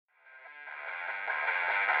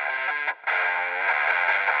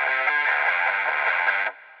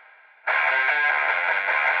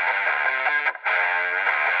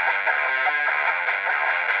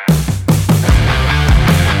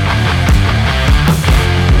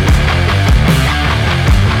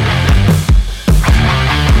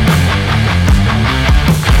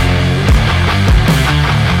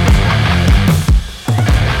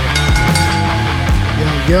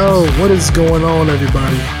Yo, what is going on,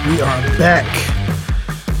 everybody? We are back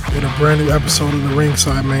with a brand new episode of the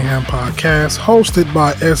Ringside Mayhem Podcast, hosted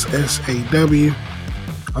by SSAW.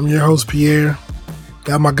 I'm your host, Pierre.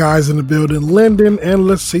 Got my guys in the building, Lyndon and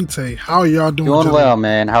Lasite. How are y'all doing? Doing well,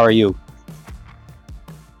 man. How are you?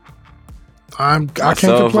 I can't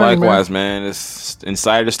complain, likewise, man. It's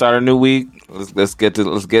excited to start a new week. Let's get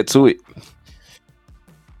to it.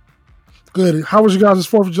 Good. How was you guys'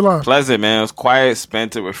 4th of July? Pleasant, man. It was quiet.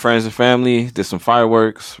 Spent it with friends and family. Did some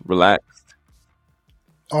fireworks. Relaxed.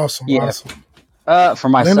 Awesome. Yeah. Awesome. For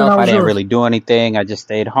myself, Lyndon, I didn't really do anything. I just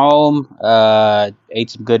stayed home, ate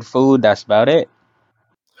some good food. That's about it.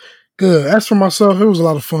 Good. As for myself, it was a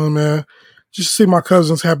lot of fun, man. Just to see my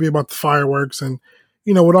cousins happy about the fireworks. And,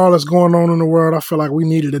 you know, with all that's going on in the world, I feel like we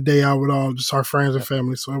needed a day out with all just our friends and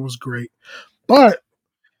family. So it was great. But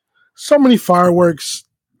so many fireworks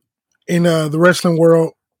in the wrestling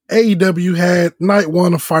world. AEW had night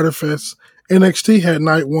one of Fyter Fest. NXT had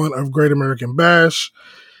night one of Great American Bash.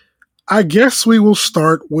 I guess we will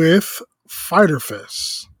start with Fyter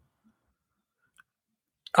Fest.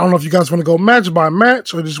 I don't know if you guys want to go match by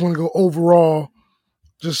match or just want to go overall,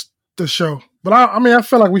 just the show. But I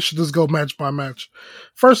feel like we should just go match by match.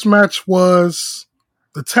 First match was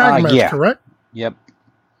the tag match, correct? Yep.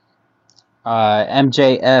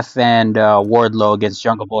 MJF and Wardlow against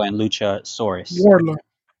Jungle Boy and Luchasaurus. Wardlow.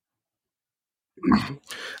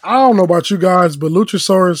 I don't know about you guys, but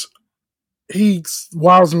Luchasaurus, he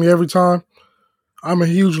wows me every time. I'm a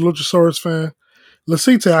huge Luchasaurus fan.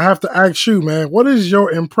 Lasite, I have to ask you, man, what is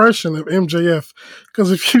your impression of MJF? Because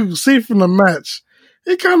if you see from the match,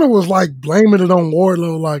 it kind of was like blaming it on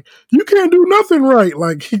Wardlow, like, you can't do nothing right.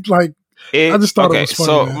 I just thought it was funny.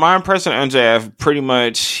 So man. My impression of MJF, pretty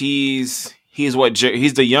much, he's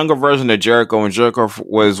the younger version of Jericho when Jericho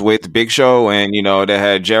was with Big Show, and you know they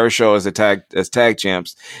had Jericho as tag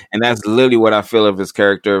champs, and that's literally what I feel of his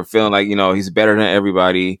character, feeling like, you know, he's better than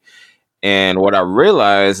everybody. And what I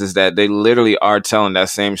realize is that they literally are telling that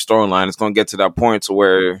same storyline. It's going to get to that point to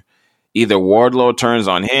where either Wardlow turns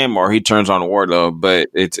on him or he turns on Wardlow. But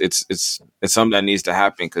it's something that needs to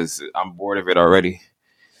happen because I'm bored of it already.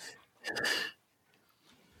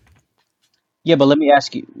 Yeah, but let me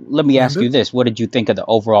ask you this: what did you think of the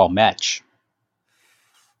overall match?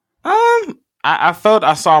 I felt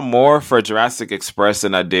I saw more for Jurassic Express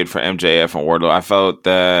than I did for MJF and Wardlow. I felt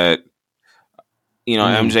that, you know,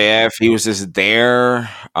 MJF, he was just there.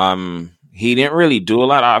 He didn't really do a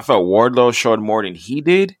lot. I felt Wardlow showed more than he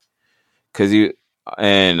did.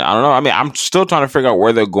 And I don't know. I mean, I'm still trying to figure out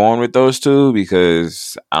where they're going with those two,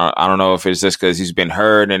 because I don't know if it's just because he's been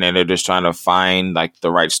hurt and then they're just trying to find like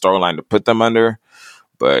the right storyline to put them under.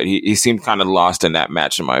 But he seemed kind of lost in that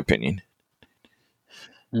match, in my opinion.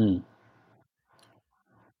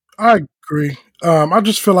 I agree. I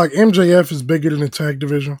just feel like MJF is bigger than the tag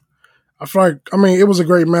division. I feel like, it was a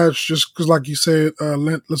great match just because, like you said,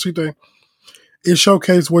 Lasite, it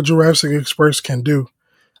showcased what Jurassic Express can do.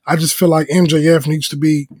 I just feel like MJF needs to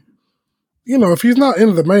be, you know, if he's not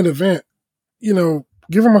in the main event, you know,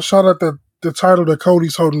 give him a shot at the title that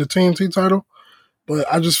Cody's holding, the TNT title.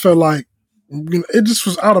 But I just felt like, you know, it just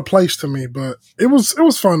was out of place to me. But it was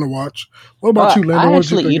fun to watch. What about you, Landon?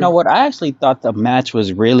 I actually thought the match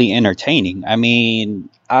was really entertaining. I mean,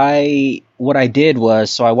 what I did was,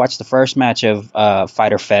 so I watched the first match of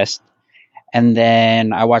Fyter Fest, and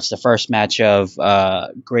then I watched the first match of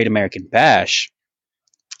Great American Bash.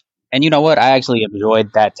 And you know what? I actually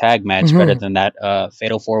enjoyed that tag match better than that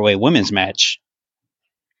Fatal 4-Way women's match.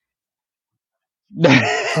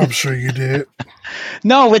 I'm sure you did.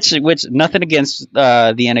 No, which nothing against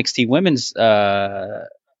the NXT women's Fatal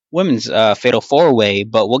 4-Way,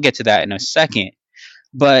 but we'll get to that in a second.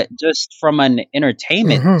 But just from an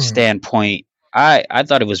entertainment standpoint, I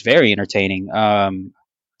thought it was very entertaining. I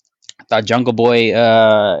thought Jungle Boy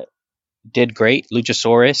did great.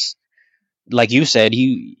 Luchasaurus, like you said,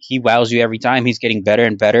 he wows you every time. He's getting better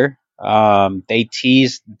and better. They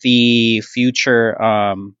teased the future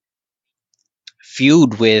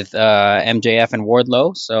feud with MJF and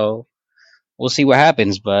Wardlow, so we'll see what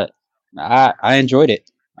happens. But I enjoyed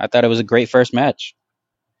it. I thought it was a great first match.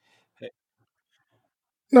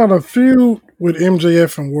 Now, the feud with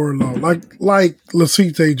MJF and Wardlow, like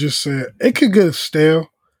Lasite just said, it could get stale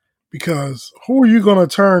because who are you going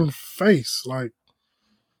to turn face? Like,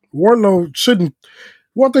 Wardlow shouldn't.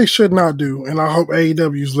 What they should not do, and I hope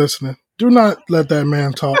AEW is listening, do not let that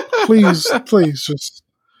man talk. Please, just.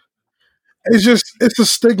 It's a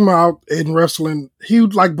stigma out in wrestling. He,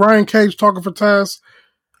 like Brian Cage talking for Taz.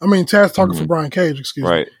 Taz talking for Brian Cage, excuse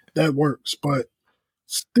me. That works. But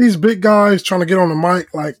these big guys trying to get on the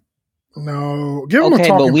mic, like, No, give him a Okay,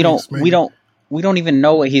 but talking piece, maybe. we don't even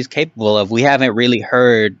know what he's capable of. We haven't really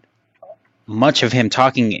heard much of him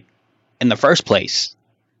talking in the first place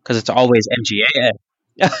because it's always MGA.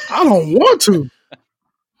 I don't want to.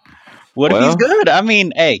 What if he's good? I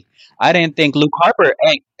mean, hey, I didn't think Luke Harper.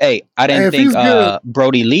 Hey, I didn't if think he's good,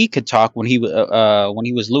 Brody Lee could talk when he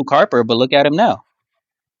was Luke Harper, but look at him now.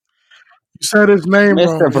 you said his name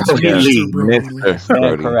Mr. wrong. It's Brody Lee. Mr. Brody Lee. Mr.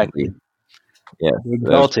 Brody Correct. Lee. Yeah, The that's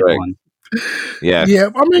exalted correct. one. Yeah, Yeah,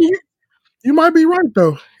 I mean, you might be right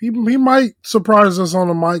though. He might surprise us on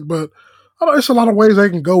the mic, but I don't, it's a lot of ways they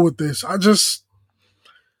can go with this. I just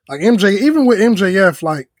like even with MJF,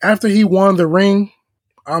 like after he won the ring,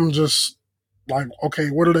 I'm just like, okay,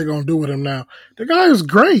 what are they gonna do with him now? The guy is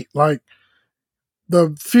great. Like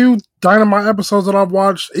the few Dynamite episodes that I've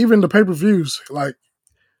watched, even the pay-per-views, like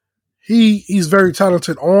he's very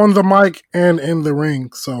talented on the mic and in the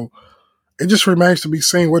ring. So it just remains to be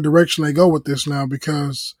seen what direction they go with this now,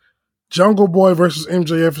 because Jungle Boy versus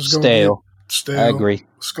MJF is going to get stale. I agree.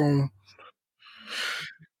 It's going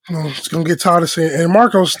to get tired of seeing. And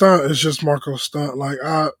Marco Stunt is just Marco Stunt. Like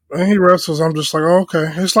when he wrestles, I'm just like, oh,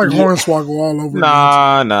 okay, it's like Hornswoggle all over.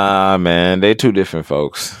 Nah, man, they two different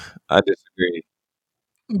folks. I disagree.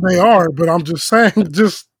 They are, but I'm just saying,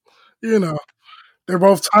 just they're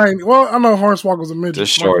both tiny. Well, I know Hornswoggle's a midget.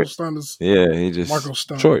 Just short. Marco Stunt is he just Marco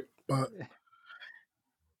Stunt short. But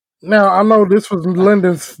now I know this was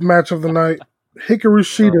Lyndon's match of the night: Hikaru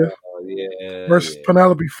Shida versus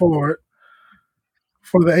Penelope Ford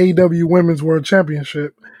for the AEW Women's World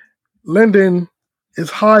Championship. Lyndon is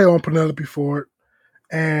high on Penelope Ford,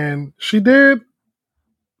 and she did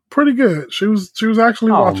pretty good. She was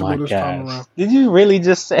actually watchable this time around. Did you really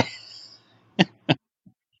just say?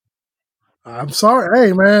 I'm sorry.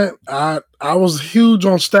 Hey, man, I was huge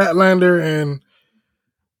on Statlander and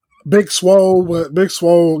Big Swole, but Big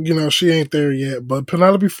Swole, she ain't there yet. But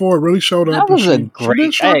Penelope Ford really showed up. That was a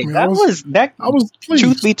great. Hey, I was pleased.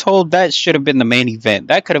 Truth be told, that should have been the main event.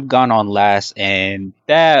 That could have gone on last, and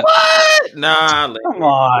that. What? Nah, come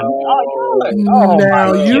on.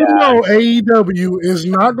 Now know AEW is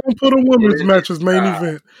not going to put a women's match as main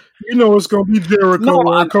event. It's going to be Jericho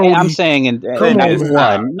or Cody. I'm saying in night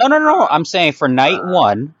one. No. I'm saying for night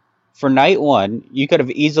one. For night one, you could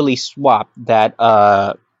have easily swapped that.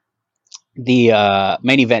 The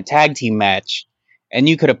main event tag team match, and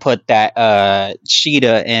you could have put that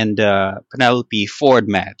Shida and Penelope Ford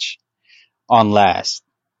match on last.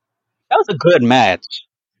 That was a good match.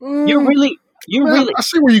 You really. I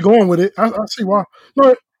see where you're going with it. I see why.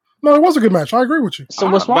 No, it was a good match. I agree with you. So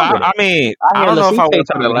what's wrong with it? I mean, I don't know if I would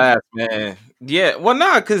put it last, man. Yeah, well,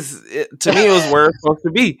 because to me it was where it's supposed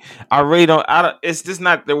to be. I really don't. It's just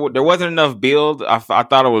not there. There wasn't enough build. I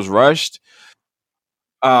thought it was rushed.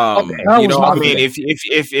 I mean,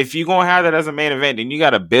 if you're gonna have that as a main event, then you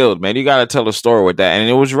got to build, man. You got to tell a story with that, and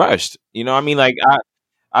it was rushed. I mean, like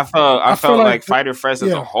I felt like Fyter Fest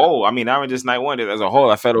as a whole. I mean, not even just night one as a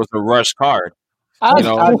whole. I felt it was a rush card. Fair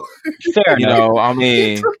enough. I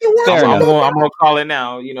mean, I'm gonna call it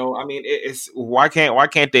now. I mean, it's why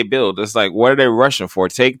can't they build? It's like, what are they rushing for?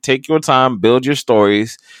 Take your time, build your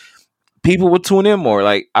stories. People will tune in more.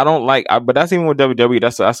 Like, I don't like, but that's even with WWE.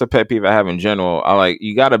 That's a pet peeve I have in general. I like,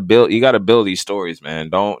 you gotta build these stories, man.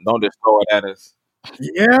 Don't just throw it at us.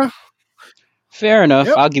 Yeah, fair enough.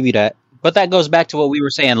 Yep. I'll give you that. But that goes back to what we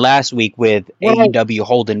were saying last week with AEW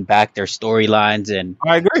holding back their storylines, and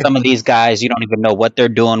I agree. Some of these guys you don't even know what they're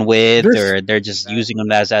doing with, or they're just using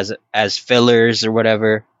them as fillers or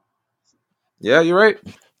whatever. Yeah, you're right.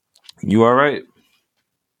 You are right.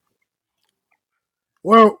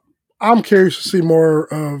 Well, I'm curious to see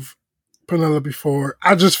more of Penelope Ford.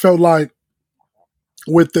 I just felt like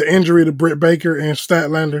with the injury to Britt Baker and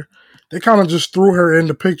Statlander, they kind of just threw her in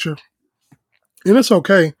the picture. And it's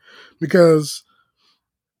okay because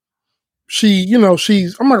she's,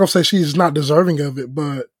 I'm not going to say she's not deserving of it,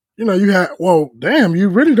 but, you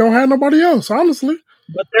really don't have nobody else, honestly.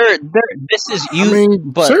 But this is you. I mean,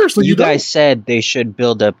 but seriously, you guys said they should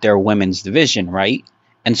build up their women's division, right?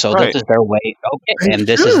 And so this is their way. Okay, and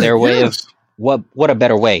this is their way of what a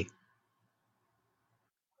better way.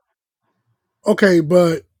 Okay,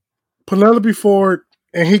 but Penelope Ford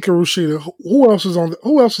and Hikaru Shida. Who else is on?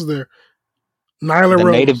 Who else is there? Nyla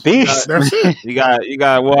Rose, Native Beast. That's it. You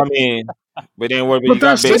got. Well, I mean, but then what? You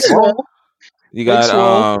got Big Swole. You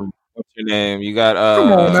got what's your name? You got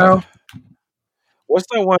Come on now. What's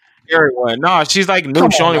that one? Scary one? No, she's like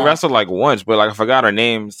new. She only wrestled like once, but like I forgot her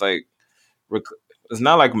name. It's like it's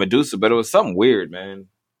not like Medusa, but it was something weird, man.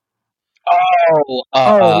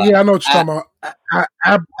 Yeah, I know what you're talking about.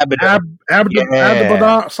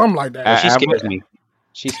 Abdullah, something like that. She scares me.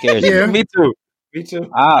 She scares me. Yeah. Me too. Me too.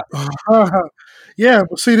 Yeah,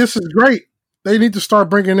 but see, this is great. They need to start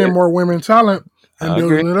bringing in more women talent and I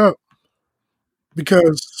building agree. it up.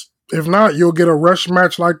 Because if not, you'll get a rush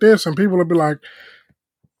match like this, and people will be like,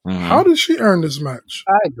 how did she earn this match?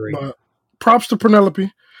 I agree. But props to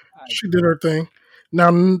Penelope. She did her thing.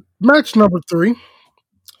 Now, match number 3,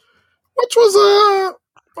 which was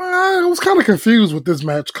I was kind of confused with this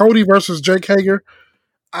match. Cody versus Jake Hager.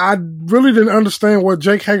 I really didn't understand what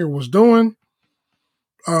Jake Hager was doing.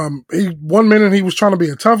 One minute he was trying to be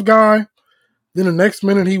a tough guy. Then the next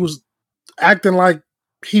minute he was acting like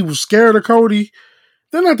he was scared of Cody.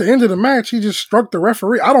 Then at the end of the match, he just struck the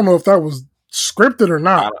referee. I don't know if that was scripted or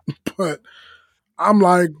not, but I'm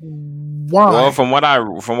like, why? Well, from what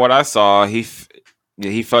I saw, he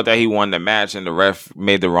felt that he won the match and the ref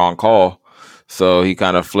made the wrong call, so he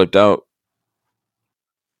kind of flipped out.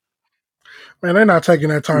 Man, they're not taking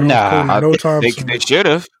that title off Cody no time soon. They should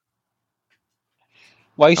have.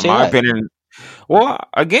 Why you say that? In my opinion, well,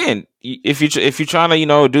 again, if you're trying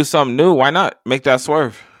to do something new, why not make that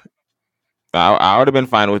swerve? I would have been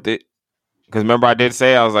fine with it. Because remember, I did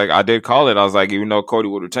call it. I was like, even though Cody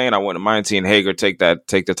would retain, I wouldn't mind seeing Hager take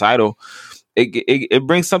the title. It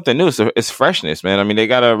brings something new. So it's freshness, man. I mean, they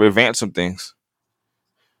gotta revamp some things.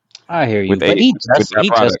 I hear you, but he just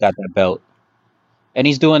got that belt, and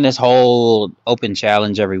he's doing this whole open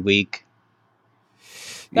challenge every week.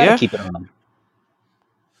 Gotta keep it on him.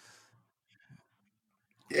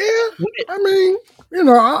 Yeah, I mean,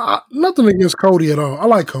 nothing against Cody at all. I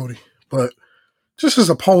like Cody, but just his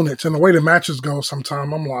opponents and the way the matches go,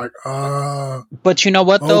 sometimes I'm like, But you know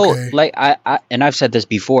what though? Okay. Like and I've said this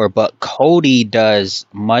before, but Cody does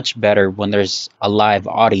much better when there's a live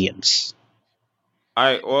audience.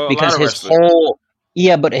 Because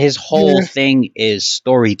his whole thing is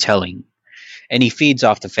storytelling, and he feeds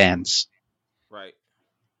off the fans. Right.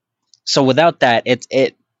 So without that,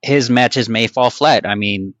 his matches may fall flat. I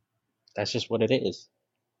mean, that's just what it is.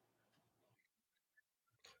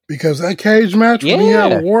 Because that cage match when he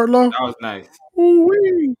had with Wardlow, that was nice.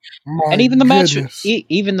 And even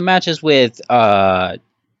the matches with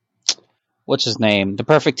what's his name? The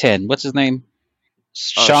Perfect 10. What's his name?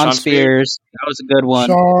 Sean Spears. That was a good one.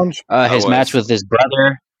 His match with his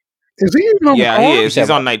brother. Is he even on the card? He is. He's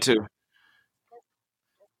on night 2.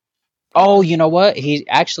 Oh, you know what? He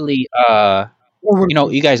actually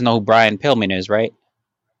you guys know who Brian Pillman is, right?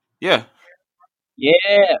 Yeah.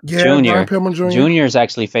 Yeah, Junior. Brian Pillman Jr. Junior is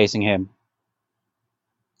actually facing him.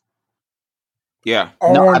 Yeah.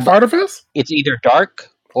 On Fighter Fest? It's either Dark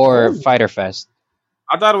or Fighter Fest.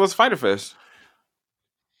 I thought it was Fighter Fest.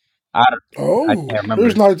 I can't remember.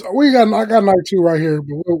 There's nights. I got night 2 right here,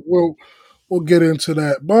 but we'll get into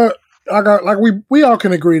that. But we all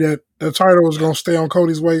can agree that the title is going to stay on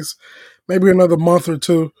Cody's waist, maybe another month or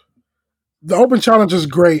 2. The Open Challenge is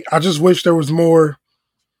great. I just wish there was more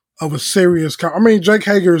of a serious. I mean, Jake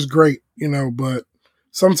Hager is great, but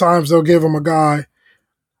sometimes they'll give him a guy,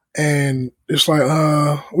 and it's like,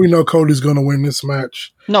 we know Cody's going to win this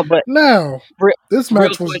match. No, but now this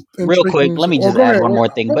match was real quick. Let me just add one more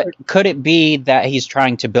thing. But could it be that he's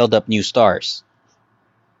trying to build up new stars?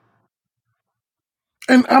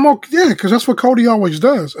 And I'm okay, because that's what Cody always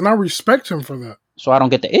does, and I respect him for that. So I don't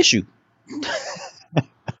get the issue.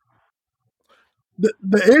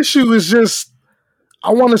 The issue is just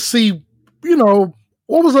I want to see,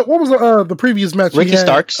 what was the previous match? Ricky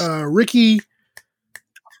Starks. Ricky.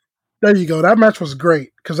 There you go. That match was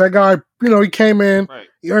great because that guy, he came in,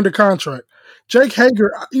 he earned a contract. Jake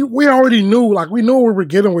Hager, we already knew, we knew what we were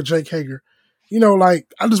getting with Jake Hager. I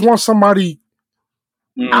just want somebody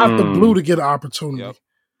out the blue to get an opportunity.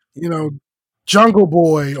 Yep. Jungle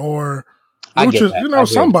Boy or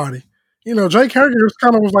somebody. Jake Hager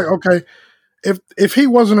kind of was like, okay, if he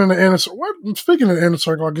wasn't in the inner circle, speaking of the inner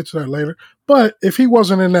circle, I'll get to that later. But if he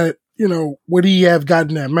wasn't in that, would he have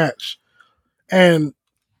gotten that match? And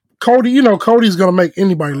Cody, Cody's going to make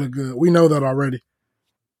anybody look good. We know that already.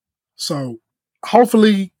 So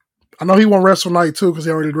hopefully, I know he won't wrestle night 2 because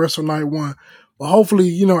he already wrestled night 1. But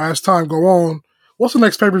hopefully, as time go on, what's the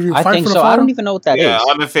next pay-per-view? I think so. I don't even know what that is. Yeah,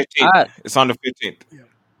 on the 15th. It's on the 15th. Yeah.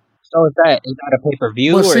 So is that a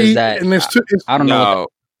pay-per-view or is that? And I don't know.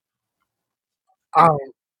 Oh,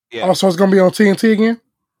 so it's going to be on TNT again?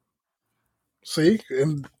 See?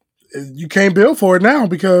 And you can't bill for it now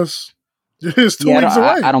because it's 2 weeks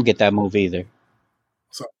away. I don't get that move either.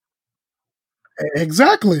 So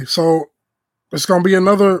exactly. So it's going to be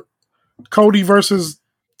another Cody versus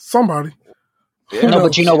somebody. No,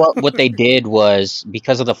 but you know what? What they did was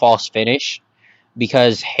because of the false finish,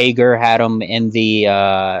 because Hager had him in the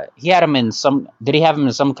he had him in some. Did he have him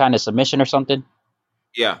in some kind of submission or something?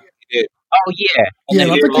 Yeah, he did. Oh yeah, and Yeah, then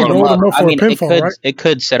and I he think he rolled him rolled up. him up I for a mean, pinfall, right? it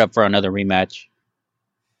could set up for another rematch.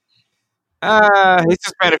 He's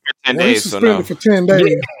suspended for 10 Well, he's days, so no. suspended for 10 Yeah,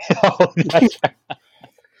 days. oh,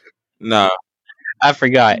 No. I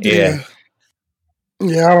forgot. Yeah, Yeah.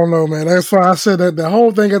 Yeah, I don't know, man. That's why I said that the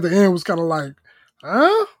whole thing at the end was kind of like,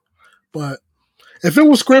 huh? But if it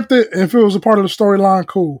was scripted and if it was a part of the storyline,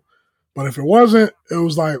 cool. But if it wasn't, it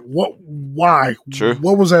was like, what? Why? True.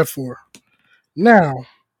 What was that for? Now,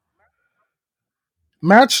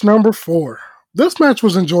 match number 4. This match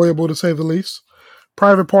was enjoyable to say the least.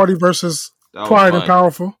 Private Party versus That was Pride and fun.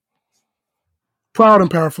 Powerful. Proud and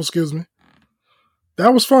Powerful, excuse me.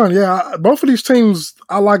 That was fun. Yeah, both of these teams,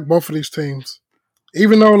 I like both of these teams.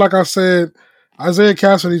 Even though, like I said, Isaiah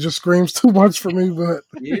Cassidy just screams too much for me, but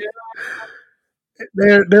Yeah.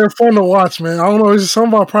 they're fun to watch, man. I don't know, it's just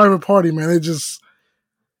something about Private Party, man.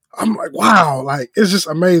 I'm like, wow, like it's just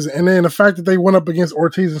amazing. And then the fact that they went up against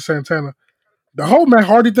Ortiz and Santana, the whole Matt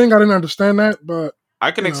Hardy thing, I didn't understand that, but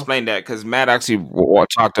I can explain that because Matt actually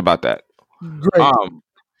talked about that. Great.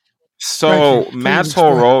 So Matt's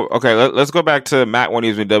whole role. Okay, let's go back to Matt when he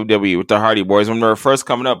was in WWE with the Hardy Boys. When they were first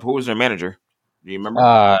coming up, who was their manager? Do you remember?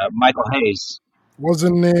 Michael Hayes.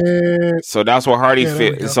 Wasn't it? So that's what Hardy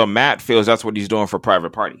feels. So Matt feels that's what he's doing for Private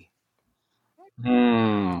Party.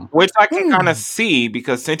 Which I can kind of see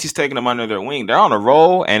because since he's taking them under their wing, they're on a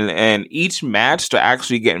roll, and each match they're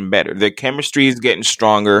actually getting better. Their chemistry is getting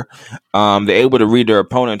stronger. They're able to read their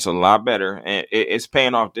opponents a lot better, and it's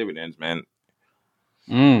paying off dividends, man.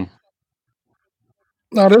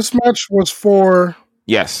 Now this match was for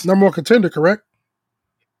number 1 contender, correct?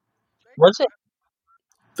 Was it?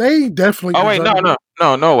 They definitely. Oh wait, no,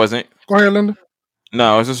 it wasn't. Go ahead, Linda.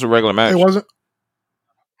 No, it was just a regular match. It wasn't.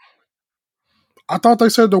 I thought they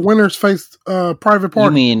said the winners faced Private Party.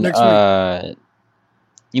 You mean next week.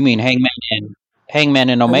 You mean Hangman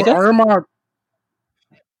and Omega? Or am I?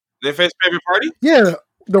 They face Private Party? Yeah,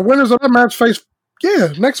 the winners of that match face.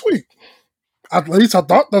 Yeah, next week. At least I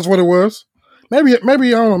thought that's what it was. Maybe I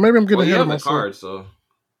don't know. Maybe I'm getting ahead of myself. Card, so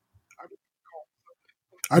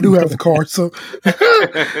I do have the card, so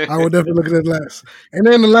I will definitely look at it last. And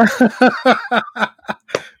then the last,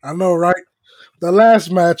 I know, right? The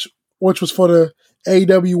last match, which was for the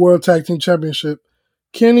AEW World Tag Team Championship,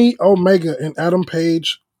 Kenny Omega and Adam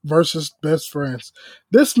Page versus Best Friends.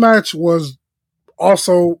 This match was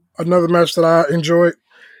also another match that I enjoyed.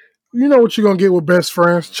 You know what you're gonna get with Best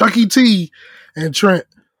Friends, Chucky T and Trent.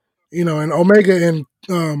 You know, and Omega and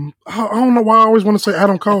I don't know why I always want to say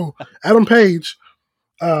Adam Cole, Adam Page.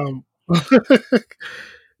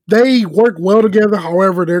 They work well together.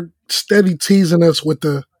 However, they're steady teasing us with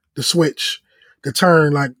the switch, the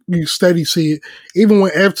turn. Like you steady see it. Even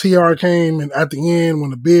when FTR came and at the end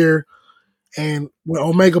when the beer and when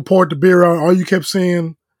Omega poured the beer out, all you kept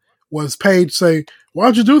seeing was Paige say,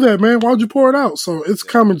 "Why'd you do that, man? Why'd you pour it out?" So it's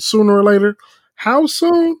coming sooner or later. How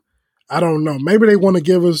soon? I don't know. Maybe they want to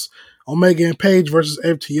give us Omega and Page versus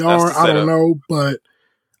FTR. I don't know, but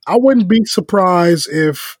I wouldn't be surprised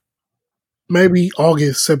if maybe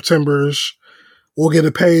August, September-ish, we'll get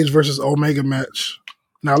a Page versus Omega match.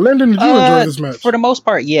 Now, Lyndon, did you enjoy this match? For the most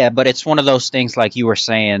part, yeah, but it's one of those things like you were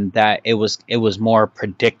saying that it was more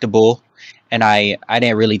predictable, and I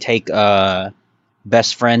didn't really take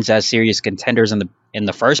Best Friends as serious contenders in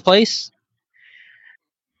the first place.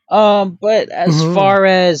 But as far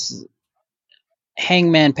as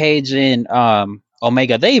Hangman Page and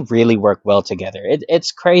Omega, they really work well together.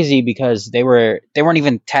 It's crazy because they weren't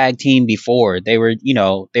even tag team before. They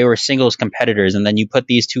were singles competitors, and then you put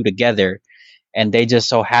these two together, and they just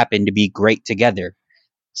so happen to be great together.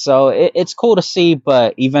 So it's cool to see,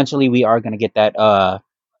 but eventually we are going to get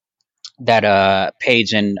that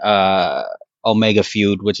Page and Omega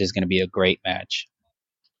feud, which is going to be a great match.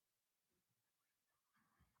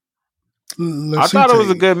 I thought it was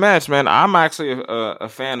a good match, man. I'm actually a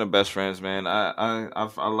fan of Best Friends, man.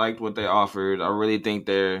 I liked what they offered. I really think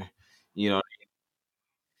they're, Nah,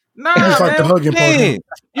 it's like man, the hugging part.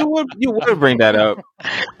 You would bring that up.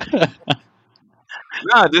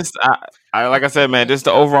 Nah, just I like I said, man, just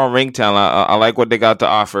the overall ring talent. I like what they got to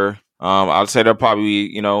offer. I'd say they're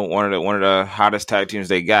probably one of the hottest tag teams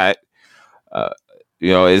they got.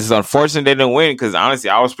 It's unfortunate they didn't win because honestly,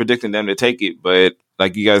 I was predicting them to take it, but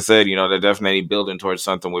like you guys said, they're definitely building towards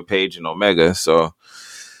something with Page and Omega. So,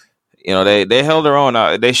 they held their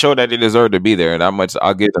own. They showed that they deserved to be there, and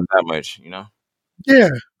I'll give them that much. Yeah,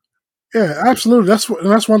 absolutely.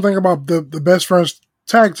 That's one thing about the Best Friends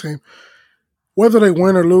tag team. Whether they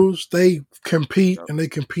win or lose, they compete and they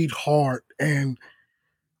compete hard. And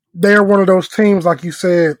they're one of those teams, like you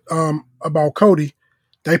said about Cody.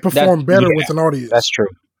 They perform better Yeah, with an audience. that's true.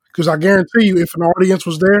 Because I guarantee you, if an audience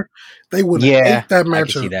was there, they would have ate that matchup. I can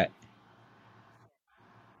see that.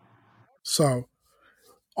 So,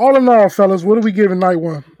 all in all, fellas, what are we giving night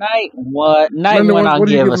one? Night one, I'll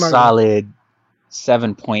give a solid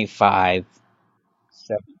 7.5.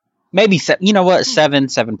 7. Maybe 7. You know what?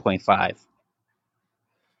 7.5.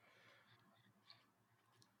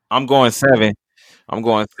 I'm going 7.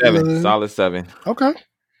 Solid 7. Okay.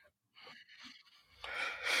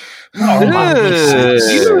 Oh,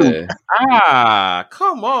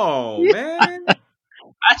 come on, man.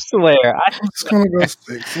 I swear. It's going to go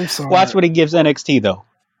 6. I'm sorry. Watch what he gives NXT, though.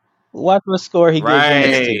 Watch what score he gives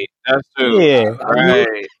NXT. That's true. Yeah.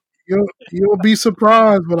 Right. You'll be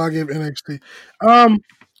surprised what I give NXT.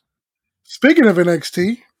 Speaking of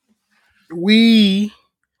NXT, we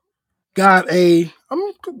got a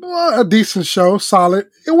decent show, solid.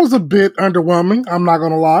 It was a bit underwhelming, I'm not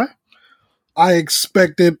going to lie. I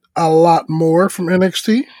expected a lot more from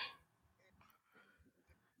NXT.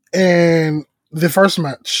 And the first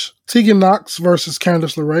match, Tegan Nox versus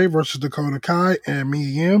Candice LeRae versus Dakota Kai and Mia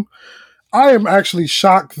Yim. I am actually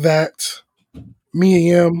shocked that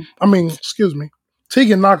Tegan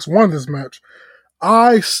Nox won this match.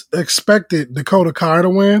 I expected Dakota Kai to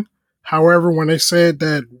win. However, when they said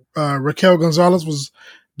that Raquel Gonzalez was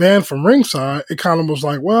banned from ringside, it kind of was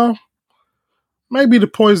like, well, maybe the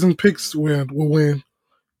Poison Picks will win.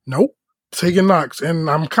 Nope. Tegan Nox. And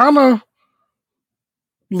I'm kind of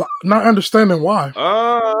not understanding why.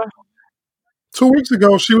 2 weeks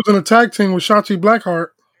ago, she was in a tag team with Shotzi Blackheart.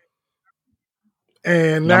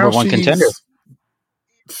 And now she's contender.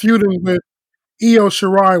 feuding with Io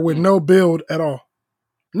Shirai with no build at all.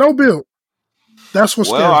 No build. That's what's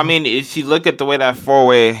well. I mean, if you look at the way that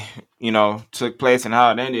 4-way, took place and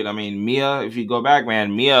how it ended, I mean, Mia. If you go back,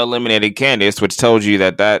 man, Mia eliminated Candice, which told you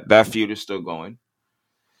that feud is still going.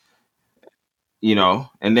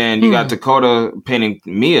 And then you got Dakota pinning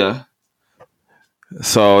Mia.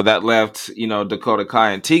 So that left, Dakota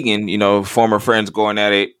Kai and Tegan, former friends going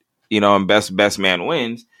at it, and best man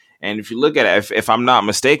wins. And if you look at it, if I'm not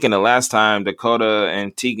mistaken, the last time Dakota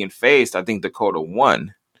and Tegan faced, I think Dakota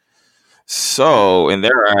won. So in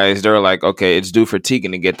their eyes, they're like, okay, it's due for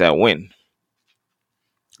Tegan to get that win.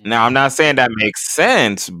 Now, I'm not saying that makes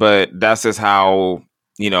sense, but that's just how,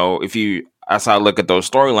 that's how I look at those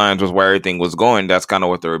storylines, was where everything was going. That's kind of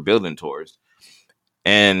what they were building towards.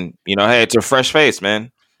 And, hey, it's a fresh face,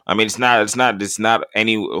 man. I mean, it's not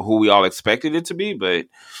any who we all expected it to be, but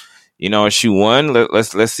she won.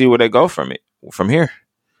 Let's see where they go from here.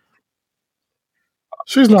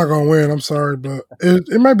 She's not gonna win. I'm sorry, but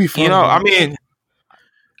it might be fun. I mean,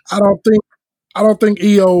 I don't think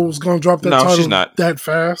Io is gonna drop that title she's not that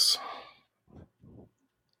fast.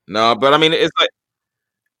 No, but I mean, it's like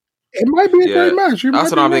it might be a great match. That's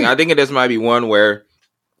what I'm thinking. I think it might be one where,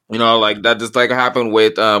 like that just like happened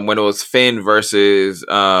with when it was Finn versus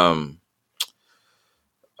oh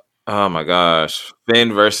my gosh,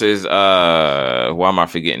 Finn versus why am I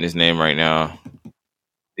forgetting his name right now?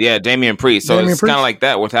 Yeah, Damian Priest. So it's kind of like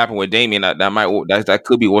that. What's happened with Damian? That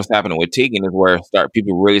could be what's happening with Tegan, is where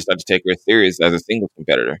people really start to take her serious as a singles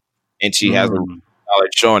competitor, and she has a solid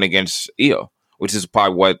showing against Io, which is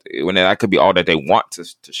probably that could be all that they want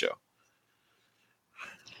to show.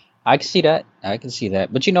 I can see that.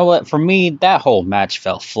 But you know what? For me, that whole match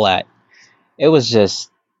fell flat. It was just,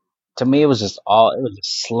 to me, it was just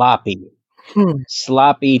sloppy.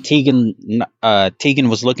 Sloppy. Tegan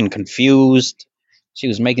was looking confused. She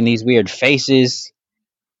was making these weird faces.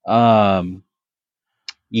 Yeah,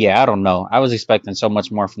 I don't know. I was expecting so much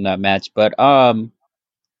more from that match, but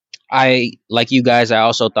I, like you guys, I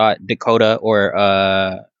also thought Dakota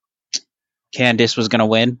or Candice was gonna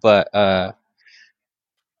win, but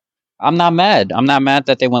I'm not mad. I'm not mad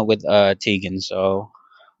that they went with Tegan. So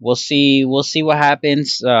we'll see. We'll see what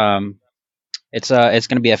happens. It's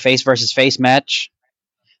gonna be a face versus face match,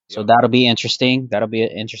 so that'll be interesting. That'll be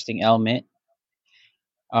an interesting element.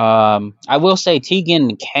 I will say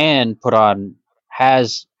Tegan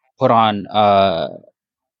has put on a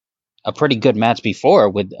pretty good match before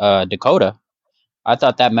with Dakota. I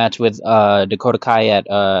thought that match with Dakota Kai at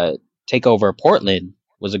TakeOver Portland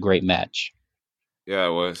was a great match. Yeah,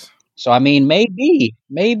 it was. So I mean, maybe.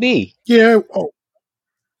 Yeah. Oh.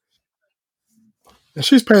 And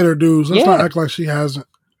she's paid her dues. Let's not act like she hasn't.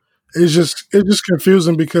 It's just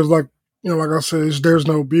confusing because, like I said, there's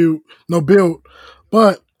no build.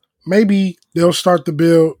 But maybe they'll start the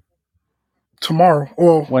build tomorrow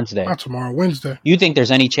or Wednesday. Not tomorrow, Wednesday. You think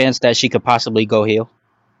there's any chance that she could possibly go heel?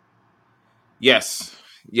 Yes.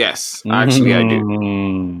 Actually, I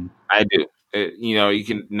do. I do. You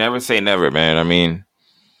can never say never, man. I mean,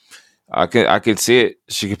 I could see it.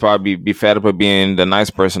 She could probably be fed up of being the nice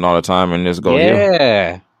person all the time and just go heel.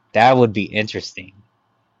 Yeah, that would be interesting.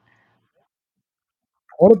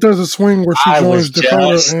 What if there's a swing where she I was joins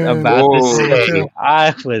Dakota just and about to Whoa. say.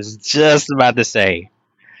 I was just about to say.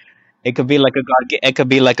 It could be like it could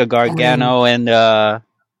be like a I mean, Gargano and Ciampa.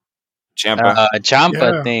 Champa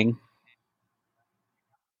yeah, thing.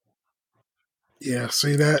 yeah.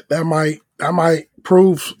 See that might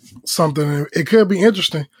prove something. It could be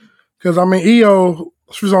interesting because I mean, Io,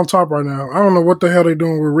 she's on top right now. I don't know what the hell they're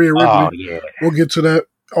doing with Rhea Oh Ripley. yeah. We'll get to that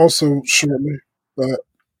also shortly, but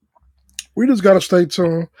we just gotta stay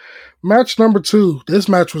tuned. Match number 2. This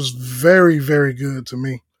match was very, very good to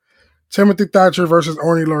me. Timothy Thatcher versus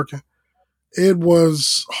Orny Larkin. It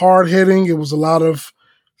was hard hitting. It was a lot of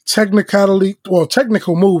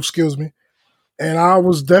technical moves, excuse me. And I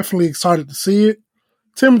was definitely excited to see it.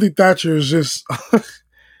 Timothy Thatcher is just,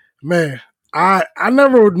 man, I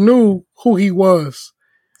never knew who he was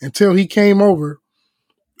until he came over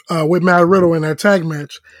with Matt Riddle in that tag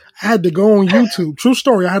match. I had to go on YouTube. True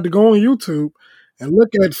story. I had to go on YouTube and look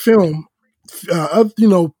at film,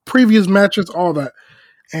 previous matches, all that.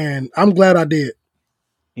 And I'm glad I did.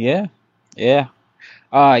 Yeah. Yeah.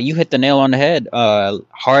 You hit the nail on the head.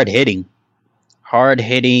 Hard hitting. Hard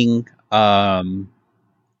hitting. I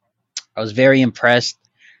was very impressed.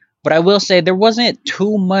 But I will say there wasn't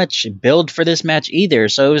too much build for this match either,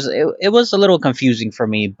 so it was a little confusing for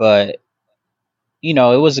me. But you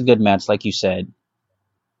know, it was a good match, like you said.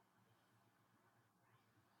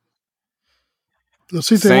 What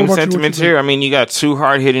Same about you? What you sentiments think? here. I mean, you got two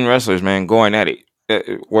hard hitting wrestlers, man, going at it.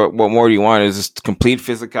 What more do you want? Is just complete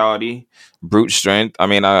physicality, brute strength. I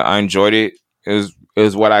mean, I enjoyed it. It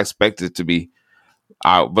was what I expected it to be.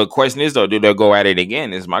 But question is though, do they go at it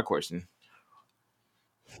again? Is my question.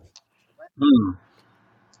 Hmm.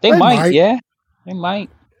 They They might, might. yeah, they might.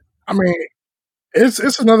 I mean,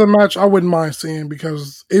 it's another match I wouldn't mind seeing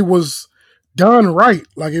because it was done right.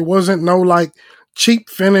 Like it wasn't no like cheap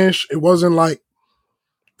finish. It wasn't like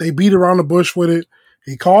they beat around the bush with it.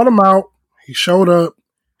 He called him out. He showed up.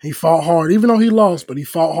 He fought hard, even though he lost, but he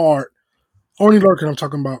fought hard. Orny Lurkin, I'm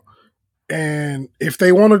talking about. And if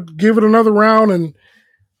they want to give it another round and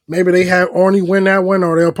maybe they have Orny win that one,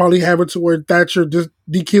 or they'll probably have it to where Thatcher just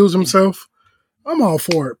DQs himself, I'm all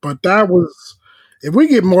for it. But that was, if we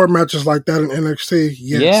get more matches like that in NXT,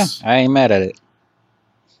 yes. Yeah, I ain't mad at it.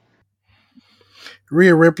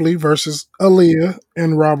 Rhea Ripley versus Aaliyah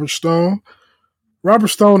and Robert Stone. Robert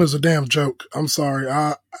Stone is a damn joke. I'm sorry.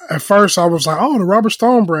 At first I was like, oh, the Robert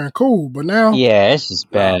Stone brand, cool. But now, Yeah, it's just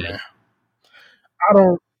nah, bad. man.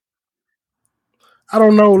 I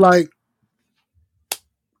don't know. Like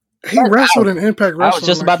he wrestled in Impact I was Wrestling.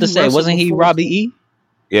 just Like about to he say, wrestled wasn't he before. Robbie E?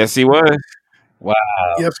 Yes, he was. Wow.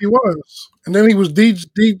 Yes, he was. And then he was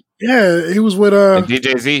he was with And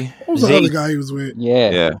DJ Z. what was the Z. other guy he was with?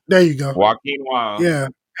 Yeah. Yeah. There you go. Joaquin Wild. Yeah.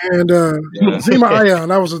 And Yeah. Zima Ion,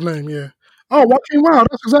 that was his name, yeah. Oh, Joaquin Wild,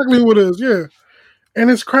 that's exactly who it is, yeah.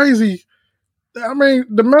 And it's crazy. I mean,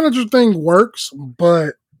 the manager thing works,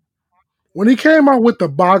 but when he came out with the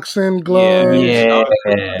boxing gloves, Yeah.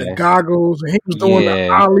 the goggles, and he was doing the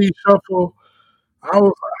Yeah. Ali shuffle,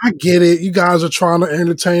 I get it. You guys are trying to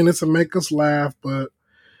entertain us and make us laugh, but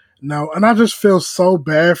no. And I just feel so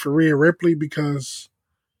bad for Rhea Ripley because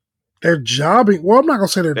they're jobbing. Well, I'm not gonna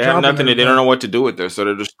say they're They jobbing. have nothing. They don't know what to do with her, so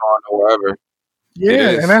they're just throwing her wherever.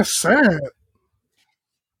 Yeah, and that's sad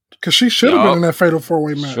because she should have been in that Fatal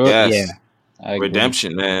 4-Way match. Sure. Yes. Yeah. I agree.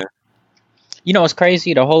 Redemption, man. You know, it's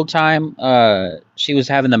crazy. The whole time she was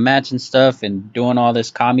having the match and stuff and doing all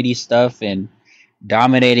this comedy stuff and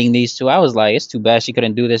dominating these two, I was like, it's too bad she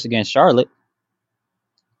couldn't do this against Charlotte.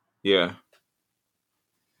 Yeah.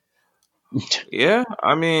 Yeah,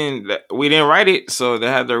 I mean, we didn't write it, so they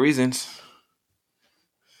had their reasons.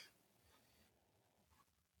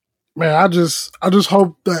 Man, I just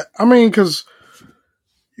hope that, I mean, because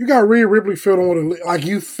you got Rhea Ripley fielding with like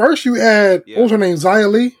you had what was her name, Xia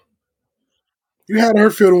Li? You had her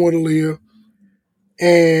fielding with Aaliyah,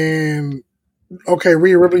 and okay,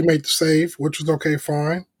 Rhea Ripley made the save, which was okay,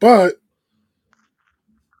 fine, but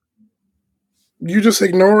you just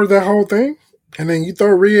ignore that whole thing, and then you throw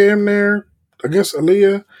Rhea in there against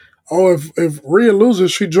Aaliyah. Oh, if Rhea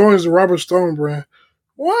loses, she joins the Robert Stone brand.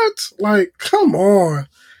 What? Like, come on.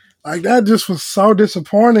 Like, that just was so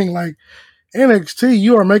disappointing. Like, NXT,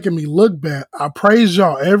 you are making me look bad. I praise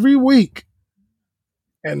y'all every week.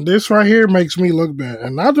 And this right here makes me look bad.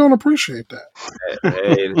 And I don't appreciate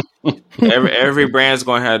that. Hey, every brand's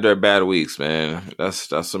going to have their bad weeks, man. That's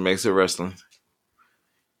what makes it wrestling.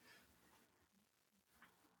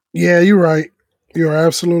 Yeah, you're right. You're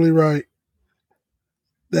absolutely right.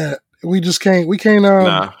 That We can't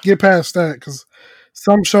Nah. get past that because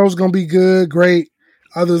some shows gonna be good, great,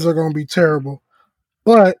 others are gonna be terrible.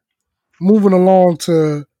 But moving along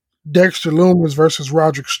to Dexter Lumis versus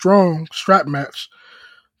Roderick Strong strap match.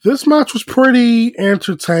 This match was pretty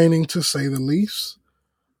entertaining to say the least.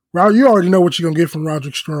 Rod, you already know what you're gonna get from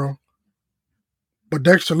Roderick Strong. But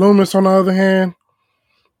Dexter Lumis, on the other hand,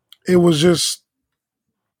 it was just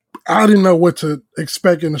I didn't know what to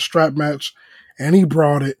expect in the strap match, and he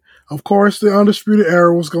brought it. Of course, the Undisputed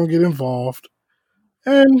Era was gonna get involved,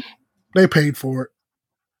 and they paid for it.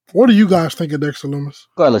 What do you guys think of Dexter Lumis?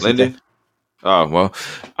 Go ahead, Lyndon? Oh, well,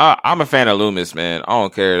 I'm a fan of Lumis, man. I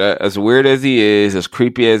don't care. As weird as he is, as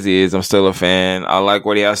creepy as he is, I'm still a fan. I like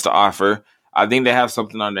what he has to offer. I think they have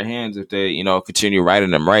something on their hands if they, continue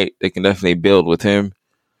writing him right. They can definitely build with him,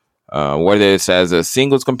 whether it's as a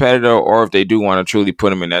singles competitor or if they do want to truly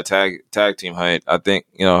put him in that tag team hunt. I think,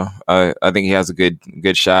 I think he has a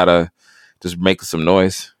good shot of just making some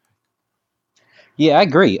noise. Yeah, I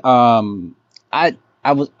agree. I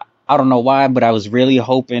don't know why, but I was really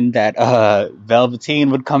hoping that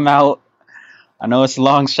Velveteen would come out. I know it's a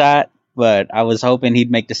long shot, but I was hoping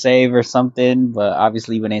he'd make the save or something. But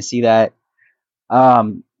obviously, we didn't see that.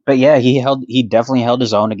 But yeah, he definitely held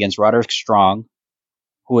his own against Roderick Strong,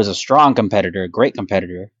 who is a strong competitor, a great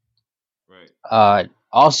competitor. Right.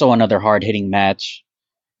 Also another hard hitting match.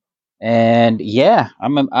 And yeah,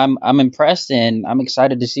 I'm impressed and I'm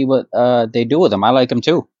excited to see what they do with him. I like him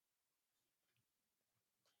too.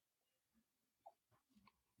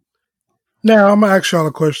 Now, I'm going to ask y'all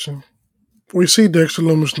a question. We see Dexter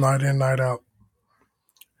Lumis night in, night out.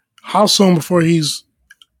 How soon before he's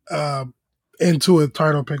into a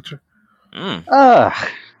title picture?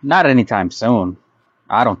 Not anytime soon.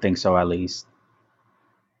 I don't think so, at least.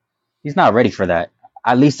 He's not ready for that.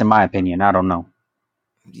 At least in my opinion. I don't know.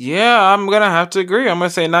 Yeah, I'm going to have to agree. I'm going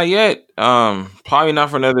to say not yet. Probably not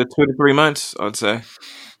for another 2 to 3 months, I'd say.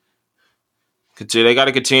 They got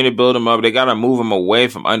to continue to build him up. They got to move him away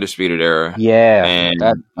from Undisputed Era. Yeah. And,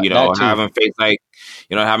 have him face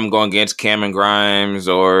have him going against Cameron Grimes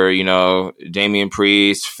or, Damian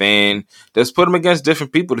Priest, Finn. Just put him against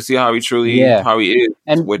different people to see how he is.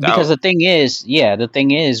 And because the thing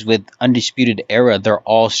is with Undisputed Era, they're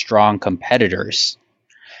all strong competitors.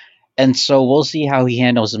 And so we'll see how he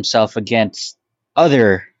handles himself against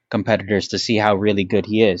other competitors to see how really good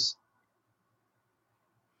he is.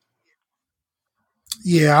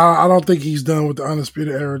 Yeah, I don't think he's done with the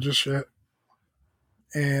Undisputed Era just yet.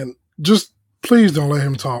 And just please don't let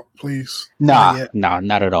him talk, please. Nah,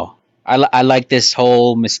 not at all. I like this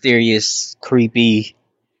whole mysterious, creepy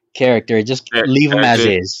character. Just leave him as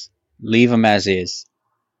is. Leave him as is.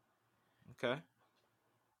 Okay.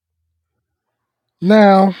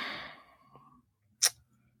 Now,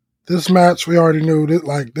 this match we already knew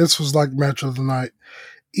that this was like match of the night.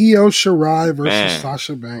 Io Shirai versus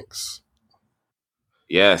Sasha Banks.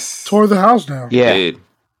 Yes. Tore the house down. Yeah. Did.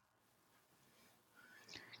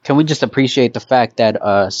 Can we just appreciate the fact that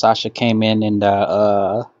Sasha came in and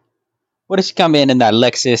what did she come in that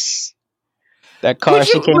Lexus? That car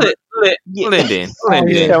she came in. Lyndon. Come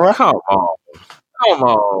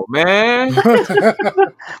on, man.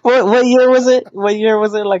 What year was it? What year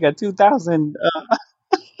was it? Like a 2000? I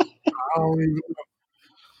don't even know.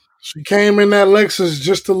 She came in that Lexus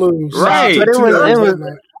just to lose. Right. But it was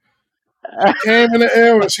she came in the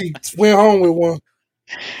air and she went home with one.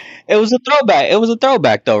 It was a throwback. It was a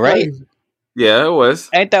throwback, though, right? Crazy. Yeah, it was.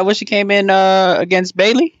 Ain't that when she came in against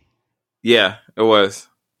Bayley? Yeah, it was.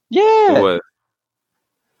 Yeah. It was.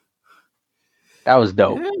 That was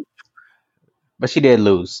dope. Yeah. But she did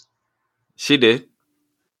lose. She did.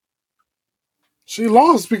 She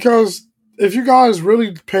lost because if you guys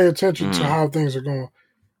really pay attention to how things are going,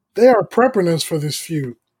 they are prepping us for this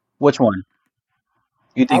feud. Which one?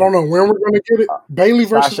 I don't know when we're going to get it. Bayley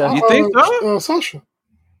versus Sasha. You think so? Sasha.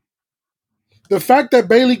 The fact that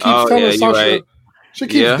Bayley keeps telling Sasha, right. She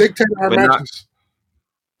keeps dictating her matches.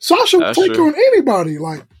 Sasha will take on anybody.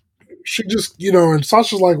 Like, she just, and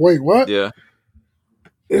Sasha's like, wait, what? Yeah.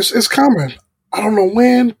 It's coming. I don't know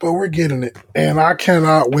when, but we're getting it. And I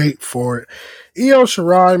cannot wait for it. Io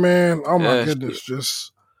Shirai, man, oh my goodness.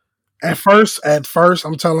 Just at first,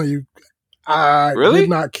 I'm telling you, I did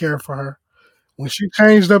not care for her. When she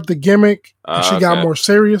changed up the gimmick and she got more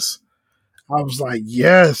serious, I was like,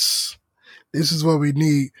 yes, this is what we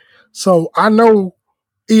need. So I know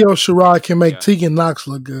Io Shirai can make Tegan Nox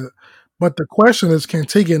look good. But the question is, can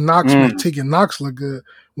Tegan Nox make Tegan Nox look good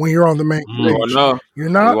when you're on the main stage? You're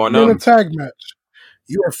not in a tag match.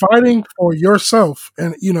 You are fighting for yourself.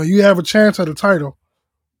 And, you have a chance at a title.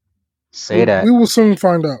 Say that. We will soon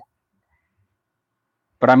find out.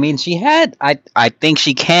 But I mean, I think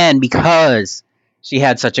she can because she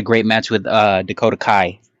had such a great match with Dakota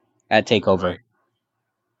Kai at Takeover. Right.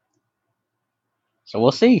 So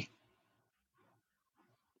we'll see.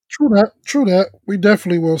 True that. True that. We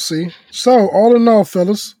definitely will see. So, all in all,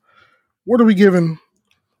 fellas, what are we giving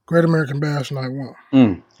Great American Bash Night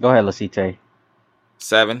 1? Go ahead, Lasite.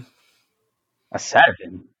 7. A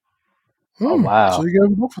 7. Oh wow! So you gave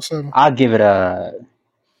them both a 7. I'll give it a.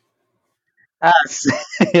 I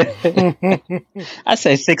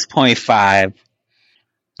say 6.5.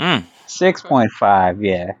 6.5.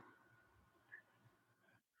 Yeah.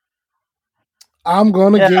 I'm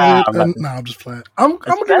gonna give it. No, I'm just playing. I'm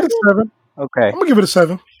gonna give it a 7. Okay. I'm gonna give it a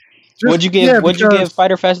 7. What'd you give? What'd you give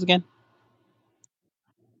Fighter Fest again?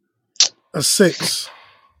 A 6.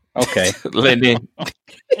 Okay. Lyndon.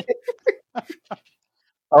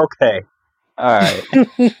 Okay. All right.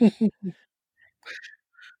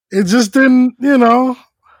 It just didn't,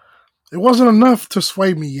 it wasn't enough to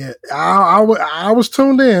sway me yet. I was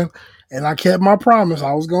tuned in, and I kept my promise.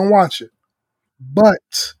 I was going to watch it.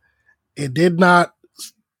 But it did not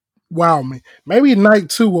wow me. Maybe night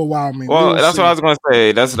 2 will wow me. Well, that's what I was going to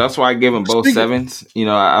say. That's why I gave them both 7s.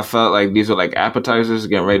 I felt like these were like appetizers,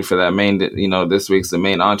 getting ready for that main, this week's the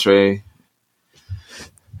main entree.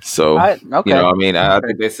 So, I think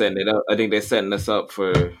they're setting it up. I think they're setting us up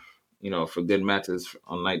for, for good matches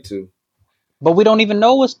on night 2. But we don't even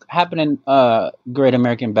know what's happening Great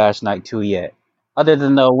American Bash Night 2 yet, other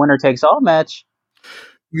than the winner takes all match.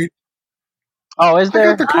 Is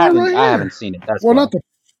there? I haven't seen it. That's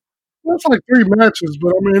like 3 matches,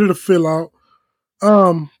 but I mean it'll fill out.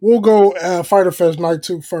 We'll go Fighter Fest Night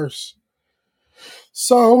 2 first.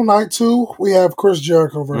 So night 2, we have Chris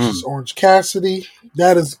Jericho versus Orange Cassidy.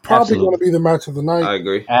 That is probably going to be the match of the night. I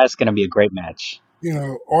agree. That's going to be a great match.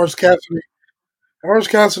 Orange Cassidy. Orange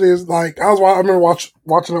Cassidy is like I remember watching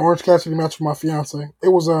the Orange Cassidy match with my fiance. It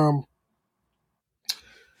was Double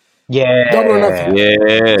or Nothing.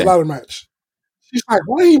 Yeah. Ladder match. She's like,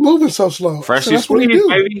 why are you moving so slow? Freshly squeezed,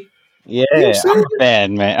 baby. Yeah, I'm a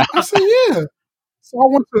fan, man. I said, yeah. So I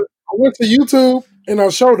went to YouTube and I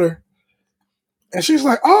showed her. And she's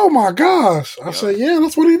like, oh my gosh. I said, yeah,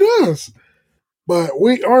 that's what he does. But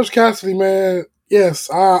Orange Cassidy, man, yes,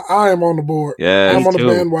 I am on the board. Yeah, I'm on the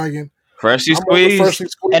bandwagon. Freshly squeezed.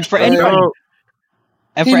 And for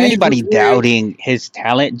anybody doubting his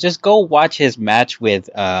talent, just go watch his match with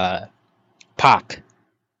Pac.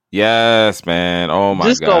 Yes, man. Oh my god.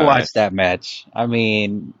 Just go watch that match. I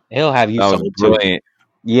mean, he'll have you sold too.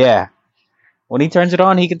 Yeah. When he turns it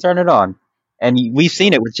on, he can turn it on. And we've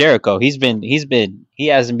seen it with Jericho. He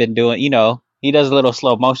hasn't been doing, he does a little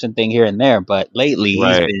slow motion thing here and there, but lately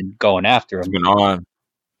he's been going after him. He's been on.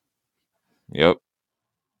 Yep.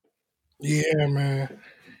 Yeah, man.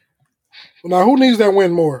 Now, who needs that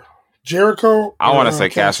win more? Jericho? I want to say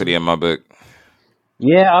Cassidy in my book.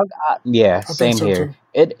 Yeah, same here. Too.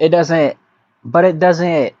 It doesn't, but it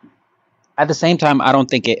doesn't. At the same time, I don't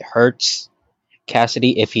think it hurts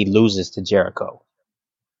Cassidy if he loses to Jericho.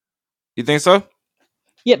 You think so?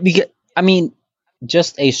 Yeah, because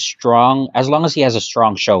just as long as he has a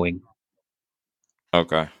strong showing.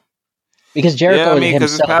 Okay. Because Jericho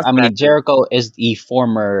himself, Jericho is the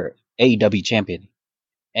former AEW champion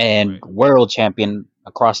and world champion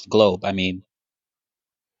across the globe. I mean,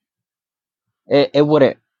 it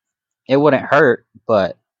wouldn't hurt,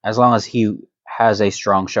 but as long as he has a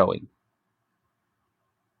strong showing.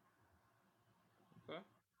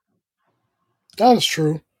 That is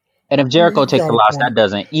true. And if Jericho takes the loss, that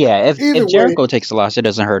doesn't. Yeah, if Jericho takes the loss, it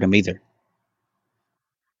doesn't hurt him either.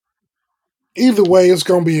 Either way, it's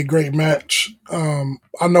going to be a great match. I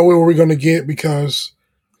know what we're going to get because,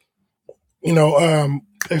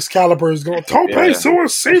 Excalibur is going, Tope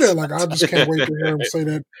Suicida. Like, I just can't wait to hear him say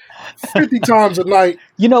that 50 times a night.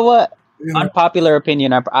 You know what? Unpopular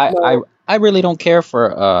opinion. I really don't care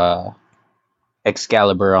for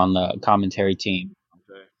Excalibur on the commentary team.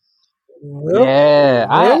 Really?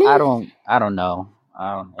 Yeah, really? I don't know.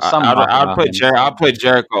 I'll put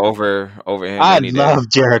Jericho over him. I love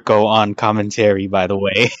Jericho on commentary. By the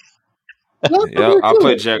way, I'll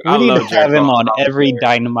put Jericho. We need to have him on every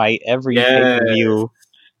Dynamite, every pay-per-view.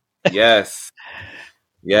 Yes.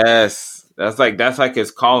 That's like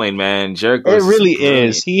his calling, man. Jericho. It really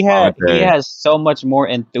is. He has so much more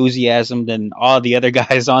enthusiasm than all the other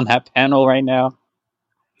guys on that panel right now.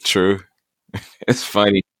 True. It's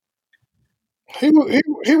funny. He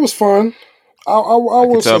was fun. I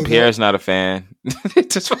will tell say Pierre's not a fan.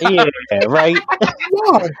 Yeah, right.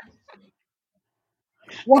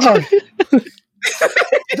 Why?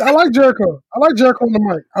 I like Jericho. I like Jericho on the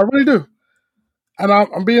mic. I really do. And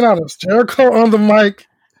I'm being honest. Jericho on the mic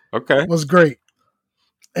Okay. was great.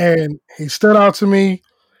 And he stood out to me.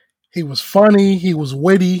 He was funny. He was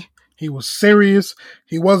witty. He was serious.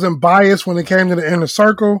 He wasn't biased when it came to the inner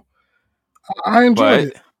circle. I enjoyed But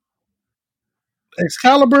it.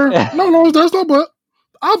 Excalibur? No, there's no but.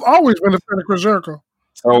 I've always been a fan of Chris Jericho.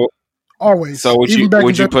 so Always. so Even back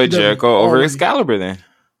would in you put WCW. Jericho over Always. Excalibur then?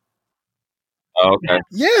 Oh, okay.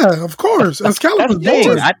 Yeah, of course. That's Excalibur's the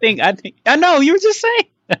thing. boring. I know you were just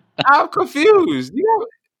saying. I'm confused.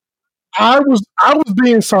 I was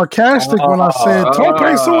being sarcastic when I said Tope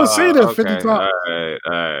Suicida 50 okay. times.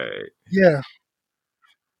 All right. Yeah.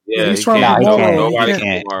 Yeah, he's he trying to can't. be Nah, he Moro. can't. Nobody He can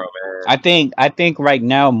can't. Moro, man. I think right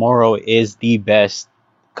now Moro is the best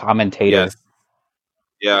commentator. Yes.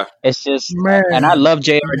 Yeah. It's just, Man. and I love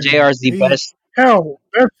JR. JR's the best. Hell,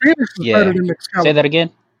 Beth Phoenix is Yeah. better than Excalibur. Say that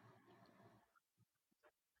again.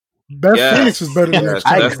 Beth Phoenix is better than Yes,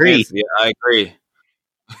 Excalibur. I agree. Yeah, I agree.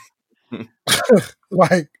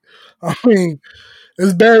 Like, I mean,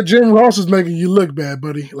 it's bad. Jim Ross is making you look bad,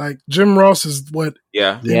 buddy. Like, Jim Ross is what?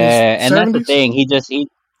 Yeah. in his Yeah, and that's the 70s? thing. He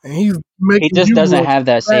And he's making just you doesn't look have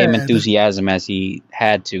that same bad. enthusiasm as he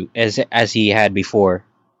had before.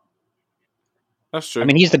 That's true. I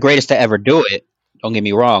mean, he's the greatest to ever do it. Don't get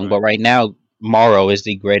me wrong, but right now Morrow is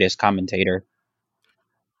the greatest commentator,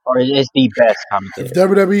 or is the best If commentator.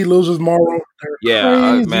 WWE loses Morrow, they're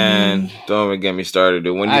Yeah, crazy. man, don't even get me started,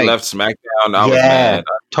 dude. When he I- left SmackDown, I was mad.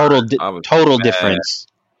 Total I was total mad. difference.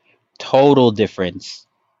 Total difference.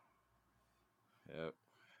 Yep.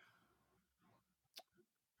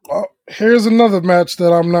 Well, here's another match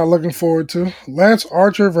that I'm not looking forward to: Lance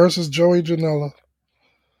Archer versus Joey Janela.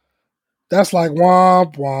 That's like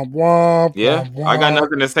womp womp womp. Yeah, womp, I got womp.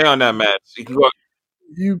 nothing to say on that match. You can go.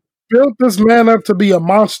 You built this man up to be a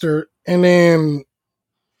monster, and then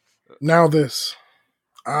now this.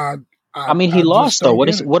 I mean, he just lost don't though.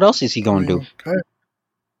 get it. What else is he going to do? Okay.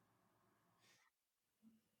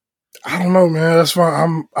 I don't know, man. That's why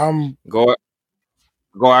I'm Go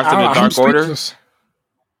after the I'm Dark Order. speechless.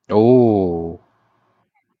 Oh,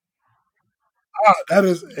 That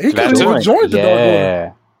is, he That could too? even join the Dark Order.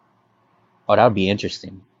 yeah. Oh, that would be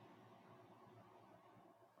interesting.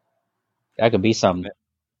 That could be something.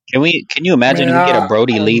 Can you imagine Man, if we get I a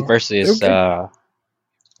Brody don't Lee know. versus Okay.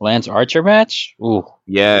 Lance Archer match? Ooh,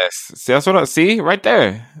 Yes. See, that's what I see right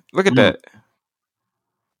there. Look at that.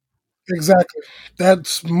 Exactly.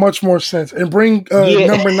 That's much more sense. And bring Yeah.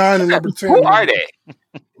 number 9 and number 10. Who are they?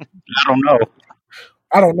 I don't know.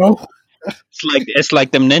 I don't know. It's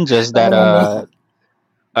like them ninjas I that don't know.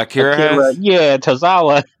 Akira has. yeah,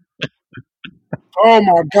 Tozawa. Oh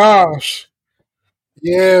my gosh.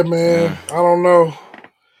 Yeah, man. I don't know.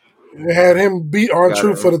 They had him beat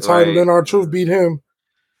R-Truth for the title, right. then R-Truth beat him.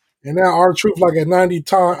 And now R-Truth like a 90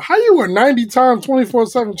 time. How you a 90 time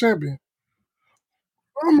 24/7 champion?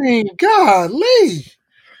 I mean, golly.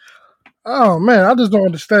 Oh man, I just don't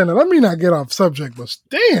understand it. Let me not get off subject, but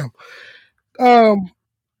damn.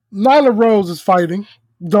 Nyla Rose is fighting.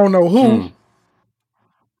 Don't know who.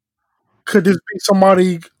 Could this be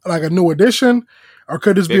somebody like a new addition? Or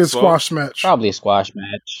could this be Big a Swole? squash match? Probably a squash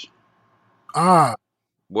match.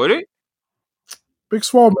 Would it? Big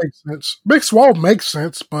Swole makes sense. Big Swole makes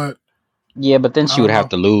sense, but Yeah, but then I she would don't have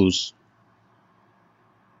to lose.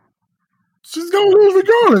 she's gonna lose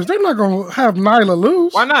regardless. They're not gonna have Nyla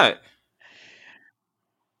lose. Why not?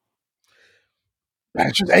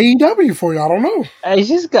 That's just AEW for you. I don't know. Hey,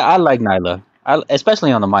 I like Nyla,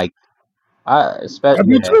 especially on the mic. I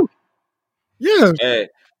do too. Yeah, Hey,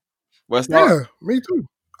 what's yeah, up? me too.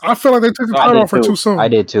 I feel like they took the I title did off her too. too soon. I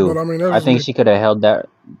did too. But I mean, that's I think me. she could have held that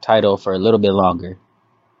title for a little bit longer.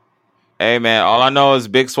 Hey, man, all I know is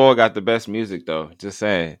Big Swole got the best music, though. Just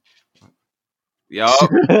saying. Yo,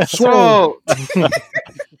 Swole.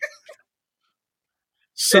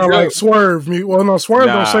 Sound like Swerve. Well, no, Swerve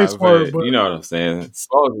don't say Swerve, but you know what I'm saying.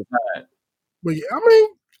 Swole is hot. But yeah, I mean,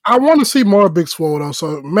 I want to see more Big Swole though,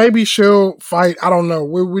 so maybe she'll fight. I don't know.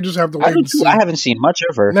 We just have to wait and see. I haven't seen much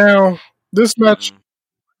of her. Now, this match,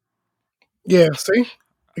 yeah, see,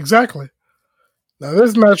 exactly. Now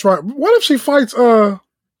this match, right? What if she fights?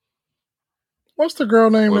 What's the girl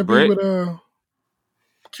name that be with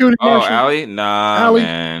Cutie Marshall? Allie? Nah, Allie?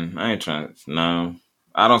 man, I ain't trying. No,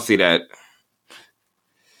 I don't see that.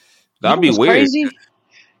 That'd be weird. Crazy?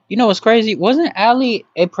 You know what's crazy? Wasn't Allie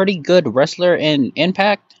a pretty good wrestler in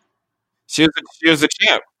Impact? She was a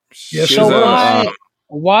champ. Yeah, she so was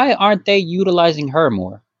why aren't they utilizing her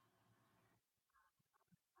more?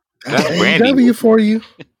 That's AEW Brandy for you.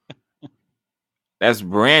 That's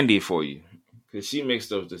Brandy for you, because she makes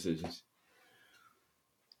those decisions.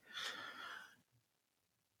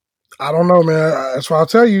 I don't know, man. That's why I'll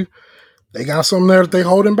tell you. they got something there that they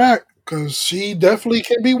holding back because she definitely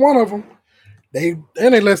can be one of them. They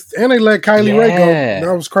let Kylie Ray go.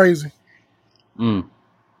 That was crazy. Smiley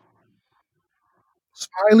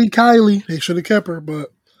Kylie. They should have kept her,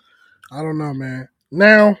 but I don't know, man.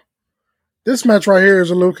 Now, this match right here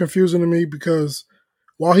is a little confusing to me because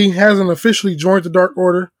while he hasn't officially joined the Dark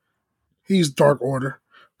Order, he's Dark Order.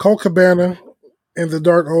 Colt Cabana in the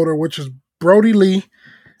Dark Order, which is Brody Lee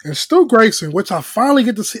and Stu Grayson, which I finally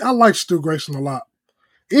get to see. I like Stu Grayson a lot.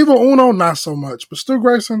 Evil Uno, not so much. But Stu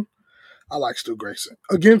Grayson, I like Stu Grayson.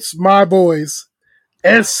 Against my boys,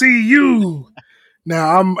 SCU.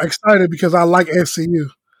 Now, I'm excited because I like SCU.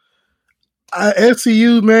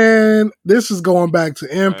 SCU, man, this is going back to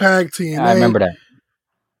Impact, TNA. I remember that.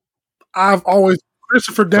 I've always,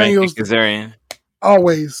 Christopher Daniels. Kazarian.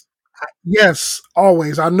 Always. Yes,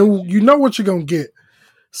 always. I knew, you know what you're going to get.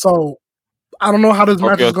 So, I don't know how this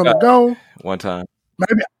match is going to go. One time.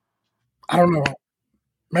 Maybe, I don't know.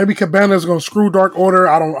 Maybe Cabana is going to screw Dark Order.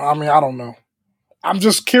 I don't know. I'm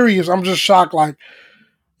just curious. I'm just shocked. Like,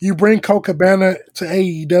 you bring Colt Cabana to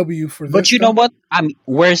AEW for this. But you know what?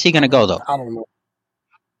 Where is he going to go, though? I don't know.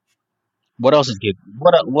 What else is he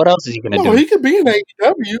going to do? No, he could be in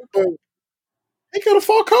AEW, but he could have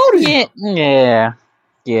fought Cody. Yeah.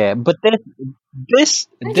 But this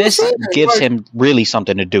gives him really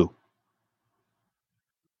something to do.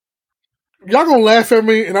 Y'all gonna laugh at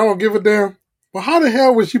me, and I don't give a damn. But how the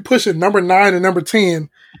hell was you pushing number 9 and number 10,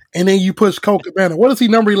 and then you push Colt Cabana? What is he,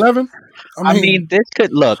 number 11? I mean, this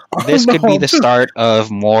could be the start of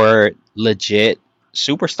more legit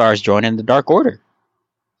superstars joining the Dark Order.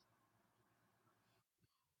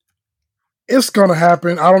 It's gonna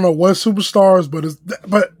happen. I don't know what superstars,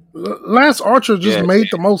 but Lance Archer just made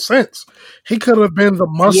the most sense. He could have been the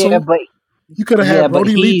muscle. Yeah, but you could have had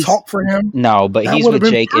Brody Lee talk for him. No, but he's with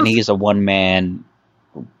Jake, and he's a one-man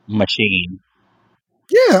machine.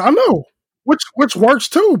 Yeah, I know, which works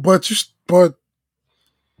too. But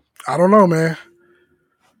I don't know, man.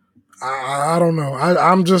 I don't know.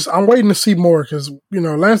 I'm waiting to see more because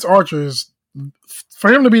Lance Archer is,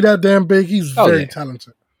 for him to be that damn big, he's very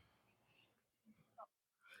talented.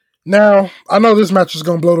 Now, I know this match is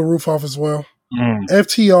going to blow the roof off as well.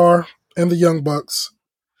 FTR and the Young Bucks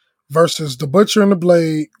versus the Butcher and the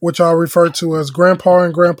Blade, which I referred to as Grandpa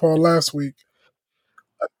and Grandpa last week,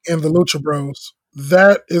 and the Lucha Bros.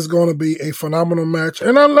 That is going to be a phenomenal match.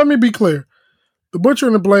 And let me be clear. The Butcher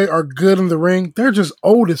and the Blade are good in the ring. They're just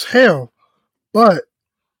old as hell. But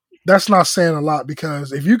that's not saying a lot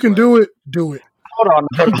because if you can do it, do it. Hold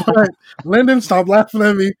on. Lyndon, stop laughing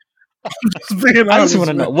at me. I just want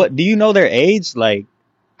to know, what do you know their age? Like,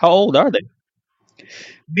 how old are they?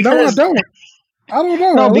 Because, no, I don't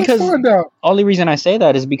know. No, because only reason I say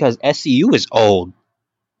that is because SCU is old.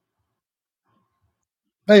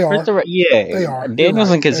 They are. They are. Daniels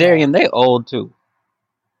and Kazarian, they old too.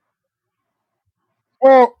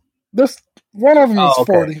 Well, one of them is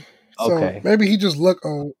 40. So maybe he just look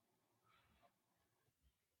old.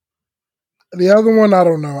 The other one, I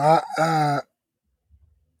don't know.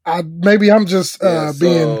 Maybe I'm just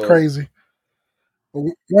being crazy. But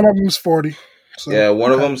one of them is 40. So,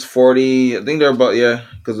 one of them's 40. I think they're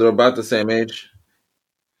because they're about the same age.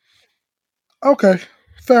 Okay,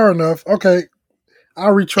 fair enough. Okay,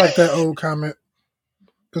 I'll retract that old comment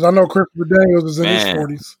because I know Christopher Daniels is in his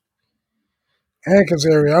 40s, and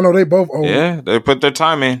Kazarian. I know they both old. Yeah, they put their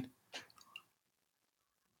time in.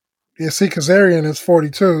 Yeah, see, Kazarian is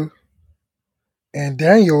 42. And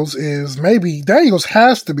Daniels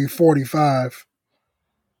has to be 45.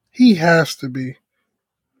 He has to be.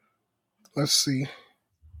 Let's see.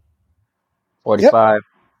 45.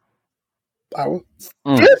 Yep.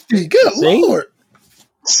 50. Good Lord.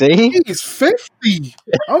 See? He's 50.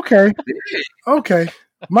 Okay.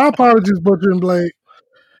 My apologies, Butcher and Blade.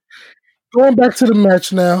 Going back to the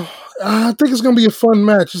match now. I think it's going to be a fun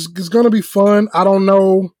match. It's going to be fun. I don't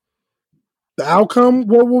know the outcome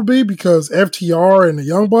what will be because FTR and the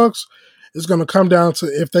Young Bucks is going to come down to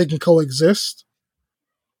if they can coexist.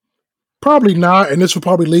 Probably not, and this will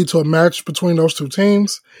probably lead to a match between those two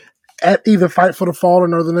teams at either Fight for the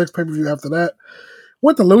Fallen or the next pay-per-view after that.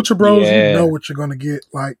 With the Lucha Bros, you know what you're going to get.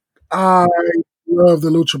 Like, I love the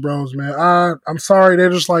Lucha Bros, man. I'm sorry,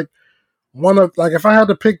 they're just like if I had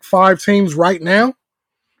to pick 5 teams right now,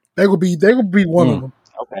 they would be one of them.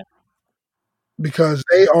 Okay. Because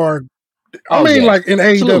they are like in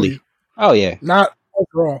AEW. Oh, yeah. Not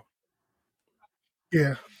overall.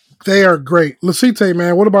 Yeah. They are great. Lasite,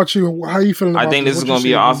 man, what about you? How are you feeling about I think this is going to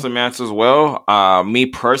be an awesome match as well. Me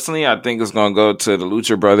personally, I think it's going to go to the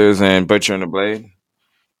Lucha Brothers and Butcher and the Blade.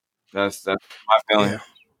 That's my feeling. Yeah.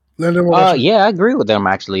 Landon, what about you? Yeah, I agree with them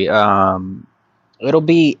actually. It'll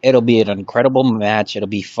be an incredible match. It'll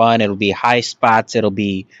be fun. It'll be high spots. It'll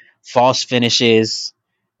be false finishes.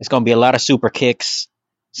 It's gonna be a lot of super kicks.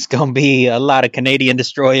 It's gonna be a lot of Canadian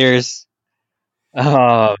destroyers.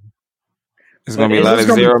 Uh, It's but gonna be a it's lot of It's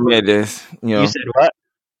gonna be zero fun. middays. You you know, said what?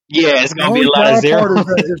 Yeah, it's The gonna be a only lot of bad zero. part is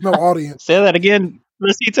that there's no audience. Say that again,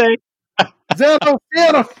 Lucite. Zero,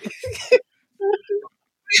 zero,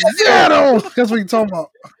 zero. That's what you're talking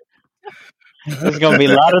about. There's gonna be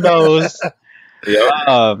a lot of those. yep.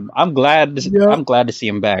 I'm glad. Yep. I'm glad to see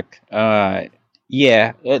him back.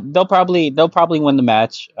 Yeah, they'll probably win the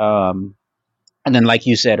match. And then, like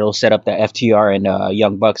you said, it'll set up the FTR and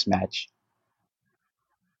Young Bucks match.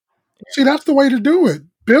 See, that's the way to do it.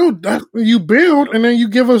 Build that. You build, and then you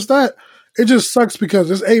give us that. It just sucks because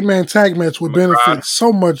this 8-man tag match would benefit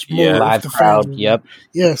so much more Yeah. if Live the crowd. fans. Yep.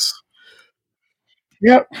 Yes.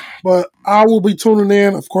 Yep. But I will be tuning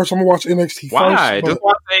in. Of course, I'm gonna watch NXT Why? first. Just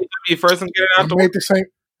watch AEW first and get it I out the way. made the same.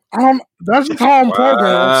 I don't. That's just how I'm programmed.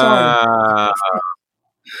 I'm sorry. Wow.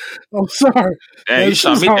 I'm sorry. Damn, you That's shot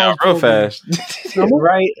just me how down I'm real programmed. fast.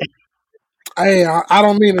 Right. Hey, I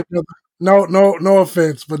don't mean it. No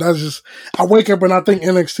offense, but that's just. I wake up and I think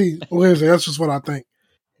NXT Wednesday. That's just what I think.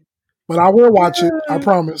 But I will watch it. I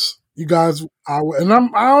promise you guys. I will, and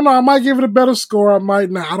I don't know. I might give it a better score. I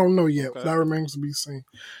might not. I don't know yet. Okay. That remains to be seen.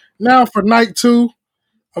 Now for night 2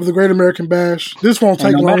 of the Great American Bash. This won't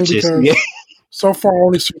take And the long matches. because Yeah. so far I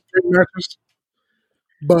only seen 3 matches.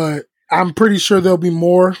 But I'm pretty sure there'll be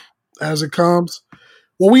more as it comes.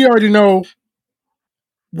 Well, we already know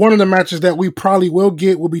one of the matches that we probably will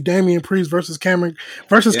get will be Damian Priest versus Cameron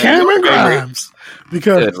Yeah, Grimes.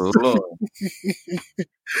 Because Good Lord.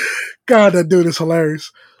 God, that dude is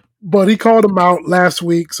hilarious. But he called him out last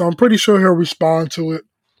week, so I'm pretty sure he'll respond to it.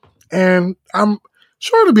 And I'm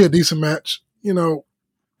sure it'll be a decent match. You know,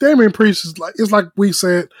 Damian Priest is like we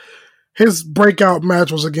said, his breakout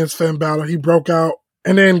match was against Finn Balor. He broke out,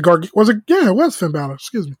 and then it was Finn Balor,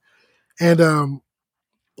 excuse me. And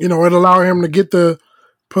you know, it allowed him to get the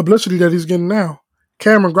publicity that he's getting now.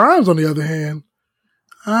 Cameron Grimes, on the other hand,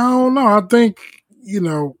 I don't know. I think, you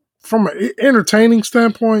know, from an entertaining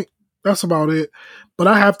standpoint, that's about it. But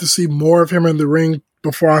I have to see more of him in the ring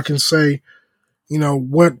before I can say, you know,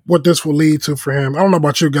 what this will lead to for him. I don't know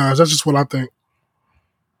about you guys. That's just what I think.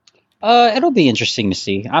 It'll be interesting to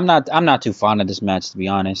see. I'm not too fond of this match, to be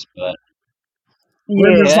honest, but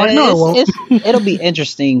It's like, no, it won't. it'll be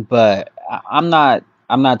interesting, but I'm not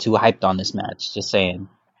too hyped on this match. Just saying.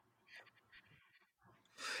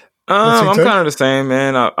 I'm kind of the same,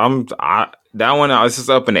 man. That one it's just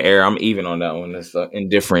up in the air. I'm even on that one. It's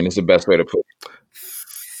indifferent. It's the best way to put it.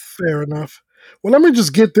 Fair enough. Well, let me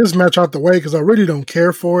just get this match out the way because I really don't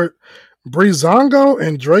care for it. Breezango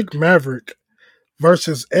and Drake Maverick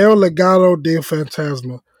versus El Legado del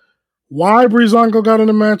Fantasma. Why Breezango got in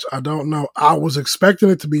the match, I don't know. I was expecting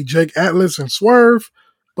it to be Jake Atlas and Swerve,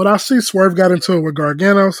 but I see Swerve got into it with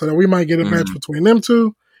Gargano, so that we might get a match between them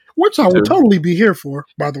two, which I would totally be here for,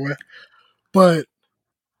 by the way. But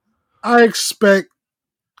I expect,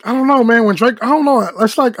 I don't know, man. When Drake, I don't know.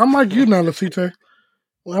 It's like I'm like you now, Lafite.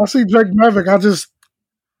 When I see Drake Maverick, I just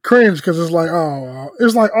cringe because it's like,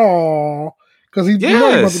 because he's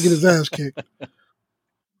about to get his ass kicked.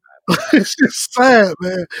 It's just sad,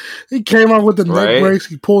 man. He came out with the neck brace.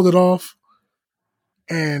 He pulled it off.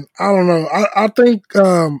 And I don't know. I think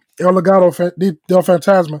El Legado del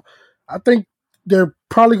Fantasma, I think they're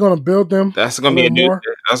probably going to build them. That's going to be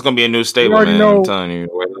a new stable, man. I'm telling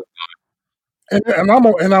you.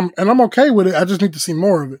 And I'm okay with it. I just need to see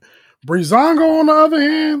more of it. Breezango, on the other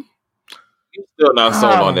hand, you're still not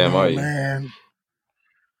sold on them, are you? Man.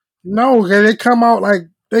 No, they come out when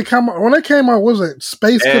they came out, what was it,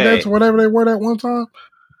 Space Cadets or whatever they were that one time?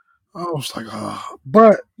 I was like,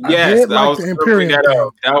 but yes, I did like the Imperium.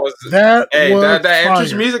 That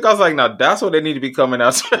entrance music. I was like, no, that's what they need to be coming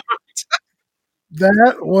out.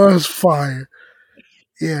 That was fire.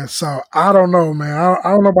 Yeah, so I don't know, man. I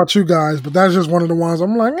don't know about you guys, but that's just one of the ones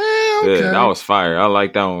I'm like, okay. Yeah, that was fire. I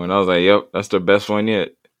like that one. I was like, yep, that's the best one yet.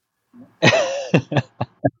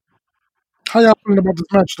 How y'all feeling about this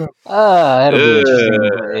match, though? It'll be interesting.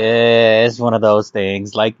 Yeah, it's one of those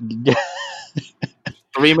things. Like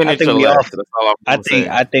 3 minutes or less. That's all I'm saying.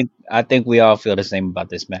 I think we all feel the same about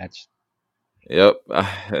this match. Yep,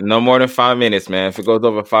 no more than 5 minutes, man. If it goes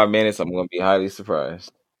over 5 minutes, I'm going to be highly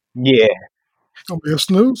surprised. Yeah, it's going to be a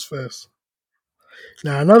snooze fest.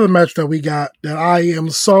 Now, another match that we got that I am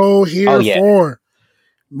so here for: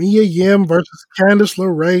 Mia Yim versus Candice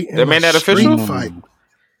LeRae in made that street official fight.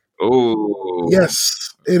 Ooh.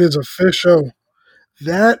 Yes, it is official.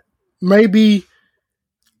 That may be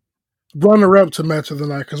runner up to match of the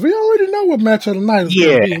night because we already know what match of the night is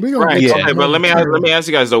going to be. We're going to Right. get Okay, but let me ask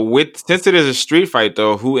you guys though. Since it is a street fight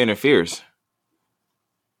though, who interferes?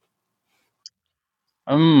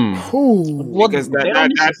 Who? Because They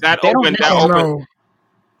don't opened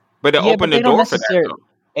but it yeah, but opened the they don't door for that necessarily.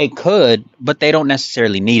 though. It could, but they don't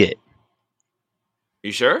necessarily need it.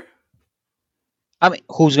 You sure? I mean,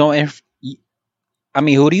 who's going? I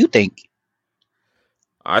mean, who do you think?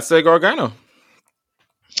 I say Gargano.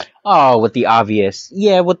 Oh, with the obvious,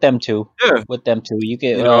 yeah, with them too. Yeah. With them too, you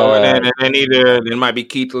get and then either it might be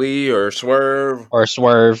Keith Lee or Swerve or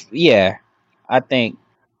Swerve. Yeah, I think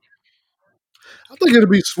it'll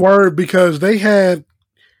be Swerve because they had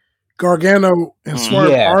Gargano and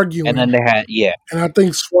Swerve arguing, and then they had and I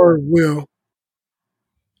think Swerve will.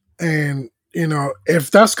 And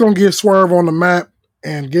if that's gonna get Swerve on the map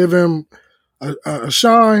and give him a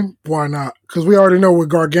shine, why not? Because we already know with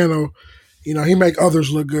Gargano, he make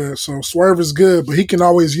others look good. So Swerve is good, but he can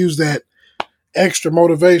always use that extra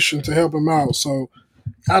motivation to help him out. So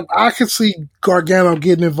I could see Gargano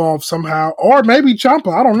getting involved somehow, or maybe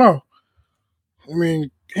Ciampa. I don't know. I mean,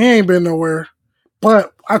 he ain't been nowhere.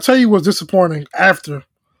 But I tell you what's disappointing after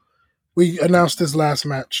we announced this last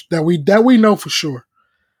match that we know for sure.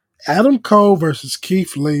 Adam Cole versus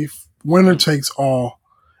Keith Lee, winner takes all,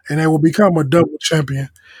 and they will become a double champion.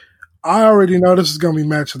 I already know this is going to be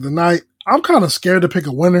match of the night. I'm kind of scared to pick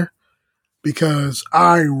a winner because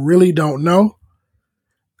I really don't know.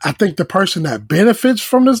 I think the person that benefits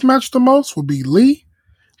from this match the most will be Lee,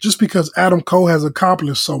 just because Adam Cole has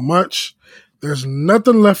accomplished so much. There's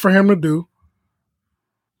nothing left for him to do.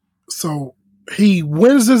 So he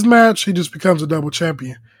wins this match, he just becomes a double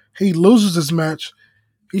champion. He loses this match,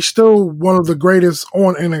 he's still one of the greatest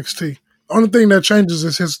on NXT. The only thing that changes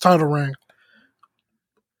is his title reign.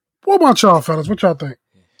 What about y'all, fellas? What y'all think?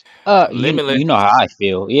 you know how I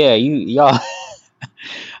feel. Yeah, y'all.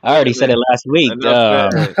 I already said it last week.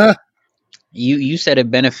 You said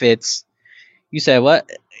it benefits. You said what,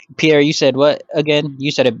 Pierre? You said what again?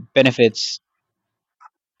 You said it benefits.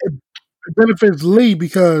 It benefits Lee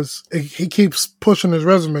because he keeps pushing his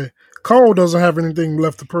resume. Cole doesn't have anything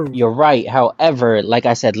left to prove. You're right. However, like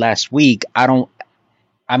I said last week, I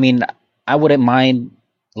wouldn't mind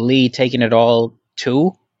Lee taking it all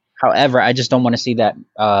too. However, I just don't want to see that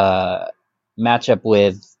matchup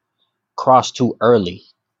with Cross too early,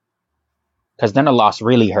 because then a loss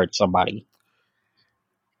really hurts somebody.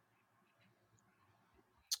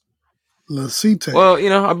 Well,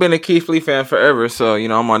 I've been a Keith Lee fan forever, so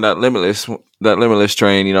I'm on that limitless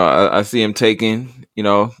train. I see him taking,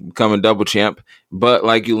 becoming double champ. But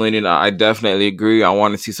like you, Lennon, I definitely agree. I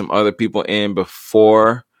want to see some other people in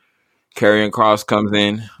before Karrion Kross comes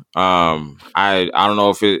in. I don't know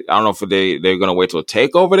if they're gonna wait till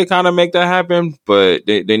takeover to kind of make that happen, but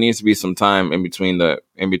there needs to be some time in between that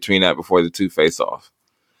before the two face off.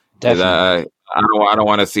 Definitely. I don't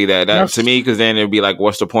want to see that to me, because then it'd be like,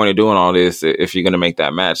 what's the point of doing all this if you're gonna make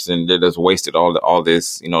that match? Then they just wasted all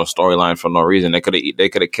this storyline for no reason. They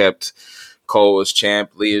could have kept Cole as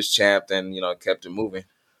champ, Lee as champ, and kept it moving.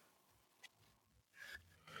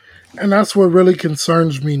 And that's what really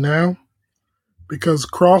concerns me now, because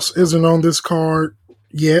Cross isn't on this card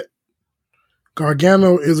yet.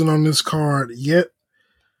 Gargano isn't on this card yet.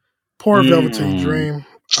 Poor Velveteen Dream.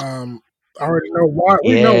 I already know why.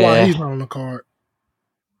 We know why he's not on the card.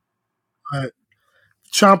 But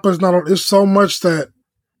Ciampa's not on. There's so much that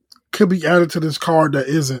could be added to this card that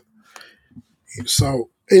isn't. So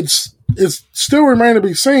it's still remains to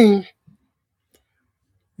be seen.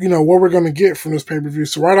 What we're going to get from this pay-per-view.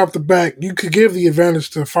 So right off the bat, you could give the advantage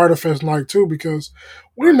to Fyter Fest Night 2 because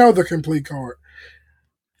we know the complete card.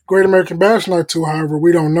 Great American Bash Night 2, however,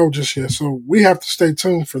 we don't know just yet. So we have to stay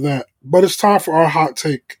tuned for that. But it's time for our hot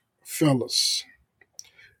take, fellas.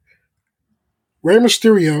 Rey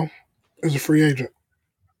Mysterio is a free agent.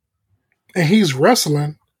 And he's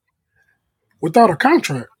wrestling without a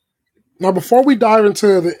contract. Now, before we dive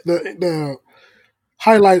into the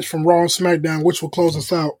highlights from Raw and SmackDown, which will close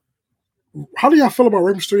us out, how do y'all feel about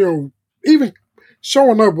Rey Mysterio even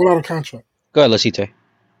showing up without a contract? Go ahead, Lasite.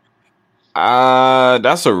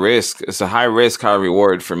 That's a risk. It's a high risk, high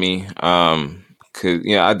reward for me. Cause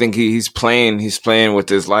I think he's playing with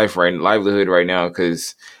his livelihood right now.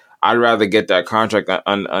 Cause I'd rather get that contract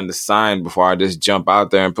unsigned before I just jump out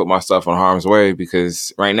there and put myself in harm's way.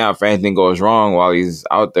 Because right now, if anything goes wrong while he's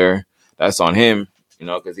out there, that's on him.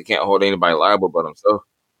 Because he can't hold anybody liable but himself.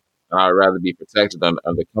 And I'd rather be protected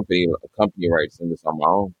under company rights than just on my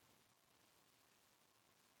own.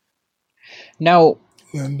 Now,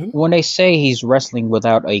 when they say he's wrestling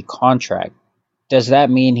without a contract, does that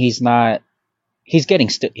mean he's not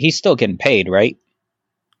He's still getting paid, right?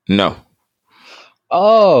 No.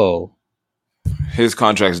 Oh. His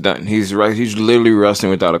contract's done. He's literally wrestling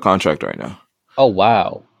without a contract right now. Oh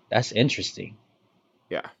wow. That's interesting.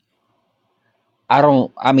 Yeah. I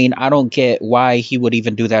don't get why he would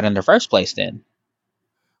even do that in the first place then.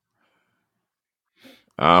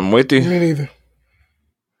 I'm with you. Me neither.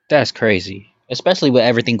 That's crazy. Especially with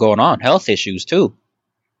everything going on. Health issues too.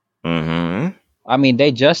 Mm-hmm. I mean,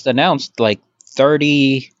 they just announced like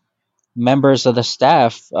 30 members of the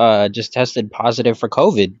staff just tested positive for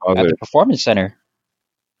COVID at the Performance Center.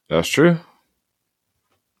 That's true.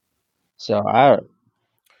 So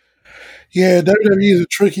Yeah, WWE is a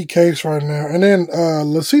tricky case right now. And then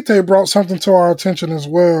Lasite brought something to our attention as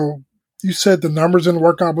well. You said the numbers didn't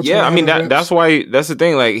work out. Yeah, I mean that's why that's the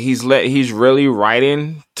thing. Like he's really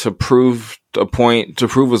writing to prove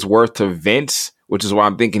his worth to Vince, which is why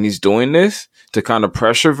I'm thinking he's doing this to kind of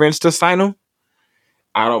pressure Vince to sign him.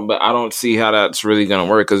 I don't see how that's really gonna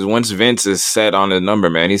work because once Vince is set on the number,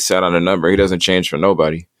 man, he's set on the number. He doesn't change for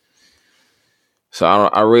nobody. So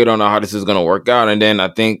I really don't know how this is going to work out. And then I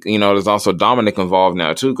think, there's also Dominic involved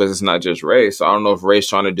now too, because it's not just Ray. So I don't know if Ray's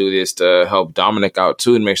trying to do this to help Dominic out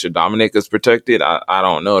too and make sure Dominic is protected. I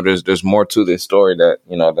don't know. There's more to this story that,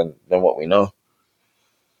 than what we know.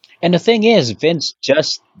 And the thing is, Vince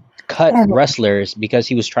just cut wrestlers because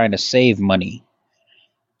he was trying to save money.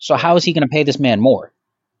 So how is he going to pay this man more?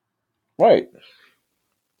 Right.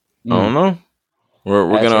 I don't know.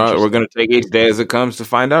 We're gonna take each day as it comes to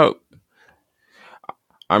find out.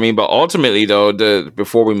 I mean, but ultimately, though,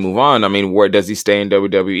 before we move on, I mean, where does he stay in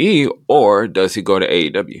WWE or does he go to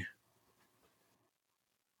AEW?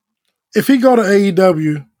 If he go to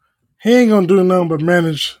AEW, he ain't gonna do nothing but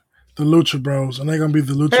manage the Lucha Bros, and they're gonna be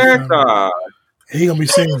the Lucha family. He gonna be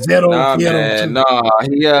saying Zero. Nah, man,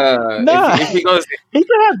 if he goes, he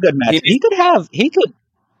could have good matches. He could.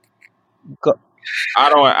 Go. I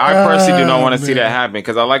personally do not want to see that happen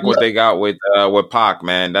because I like what they got with Pac,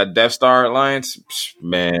 man. That Death Star Alliance,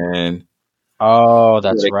 man. Oh,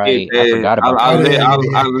 that's right. I forgot about that.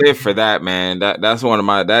 I live for that, man. That's one of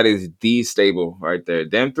my. That is the stable right there.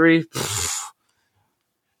 Them three,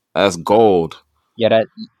 that's gold. Yeah,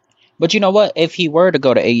 But you know what? If he were to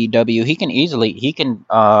go to AEW, he can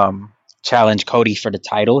challenge Cody for the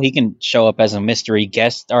title. He can show up as a mystery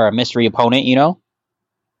guest or a mystery opponent.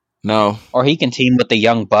 No. Or he can team with the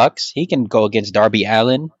Young Bucks. He can go against Darby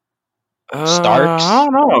Allin, Starks. I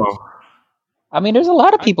don't know. I mean, there's a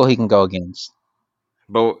lot of people he can go against.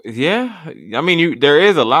 But yeah, I mean, there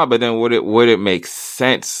is a lot. But then would it make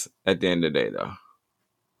sense at the end of the day, though?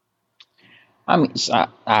 I mean,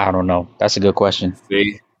 I don't know. That's a good question.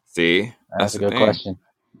 See, that's a good question.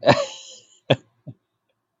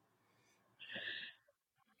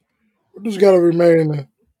 We just gotta remain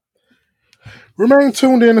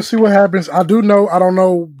tuned in to see what happens. I don't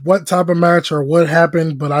know what type of match or what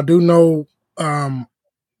happened, but I do know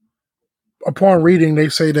upon reading they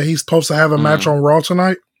say that he's supposed to have a match on Raw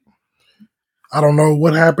tonight. I don't know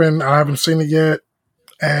what happened. I haven't seen it yet.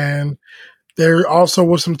 And there also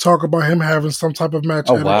was some talk about him having some type of match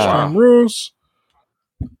at Extreme Rules.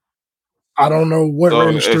 I don't know what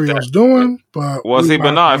Rey Mysterio's doing, but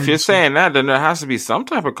if you're saying that, then there has to be some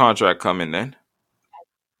type of contract coming then.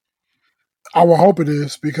 I will hope it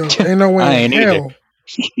is because ain't no way in hell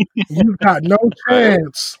you got no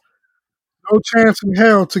chance in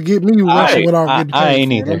hell to get me wrestle without getting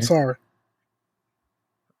paid for it. I'm sorry,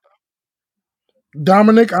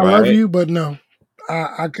 Dominic. I love you, but no,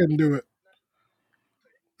 I couldn't do it.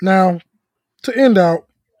 Now, to end out,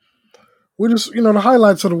 we just the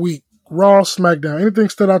highlights of the week: Raw, SmackDown. Anything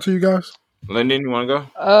stood out to you guys? Lyndon, you want to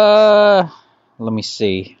go? Let me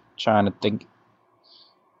see. Trying to think.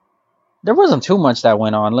 There wasn't too much that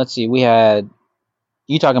went on. Let's see. We had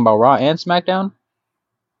you talking about Raw and SmackDown?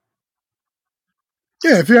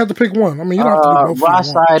 Yeah, if you had to pick one. I mean, you don't have to do both. Raw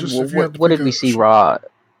side, what did we see Raw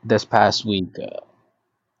this past week?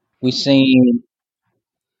 We seen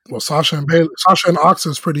Sasha and Ox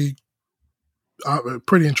is pretty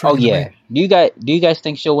intriguing. Oh yeah. Do you guys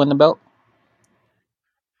think she'll win the belt?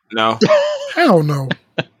 No. Hell no.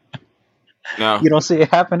 No. You don't see it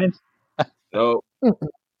happening? No.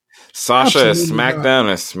 Sasha is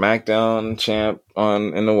SmackDown champ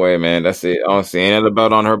in the way, man. That's it. I don't see any other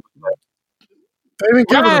belt on her. They didn't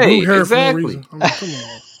give her the blue hair for no reason. I mean, come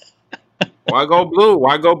on. Why go blue?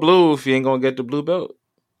 Why go blue if you ain't gonna get the blue belt?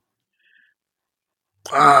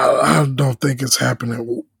 I don't think it's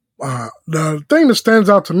happening. The thing that stands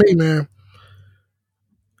out to me, man,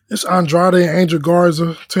 it's Andrade and Angel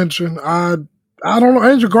Garza tension. I don't know.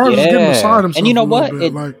 Angel Garza's getting beside himself. And you know what?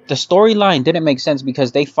 The storyline didn't make sense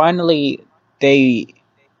because they finally they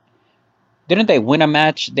didn't they win a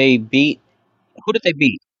match? They beat who did they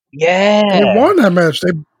beat? Yeah, They won that match.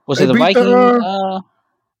 was They it the beat Viking?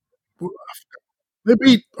 they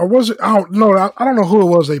beat, or was it? I don't know. I don't know who it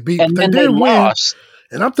was they beat, but And they then did they win. lost.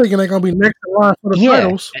 And I'm thinking they're gonna be next in line for the Yeah.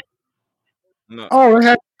 titles. No,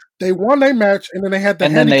 Oh, they won their match, and then they had the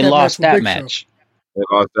And then they handicap lost match that with Big Show. match. they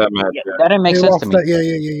lost that match. Yeah, Yeah. that didn't make They sense lost to me. that.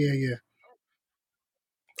 Yeah.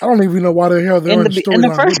 I don't even know why the hell they're In in the the be- in the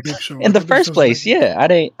storyline first with Big Show. in Like, the that just first doesn't place, make yeah,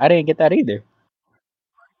 I didn't get that either.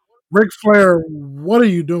 Ric Flair, what are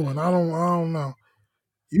you doing? I don't know.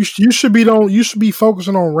 You should be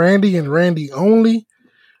focusing on Randy and Randy only.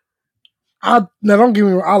 Now don't get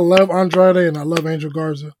me wrong. I love Andrade and I love Angel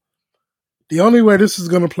Garza. The only way this is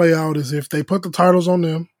going to play out is if they put the titles on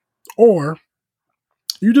them, or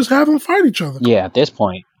you just have them fight each other. Yeah, at this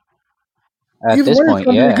point. At Either this way, it's point,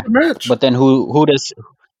 going to be yeah. a good match. But then who does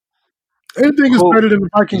Anything is who- better than the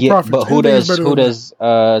Viking yeah, Profits. but who Anything is does better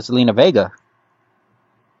than Zelina Vega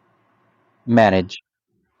manage?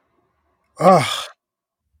 that.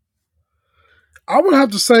 I would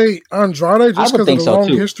have to say Andrade I just would because of think the so long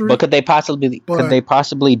too. history. But could they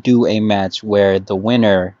possibly do a match where the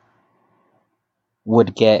winner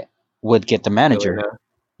would get the manager?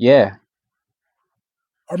 Yeah.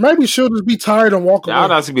 Or maybe she'll just be tired and walk That would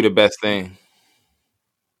away. actually be the best thing.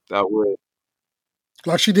 That would.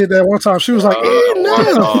 Like she did that one time. She was like, walked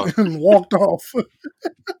no, off. and walked off.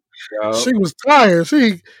 Yo. She was tired.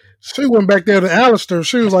 She went back there to Alistair.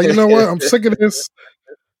 She was like, you know what? I'm sick of this.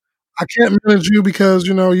 I can't manage you because,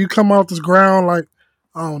 you come off this ground like,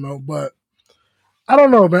 I don't know. But I don't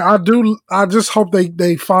know, man. I just hope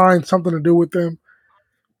they find something to do with them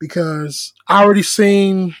because I already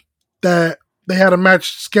seen that they had a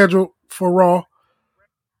match scheduled for Raw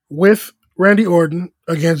with Randy Orton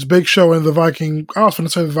against Big Show and the Viking. I was going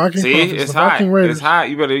to say the Viking. See, Profits, it's the hot. Viking Raiders. It's hot.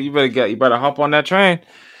 You better hop on that train.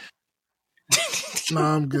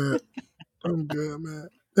 Nah, I'm good. I'm good, man.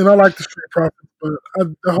 And I like the Street Profits, but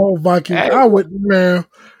the whole Viking, Hey, I wouldn't, man.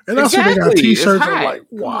 And that's what they got exactly. T-shirts. It's I'm hot. like,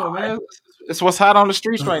 Come on, wow. man. It's what's hot on the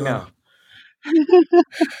streets right now.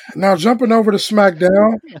 Now jumping over to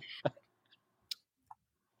SmackDown,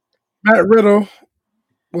 Matt Riddle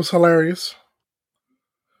was hilarious.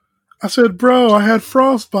 I said, bro, I had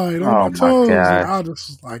frostbite on my toes. And I just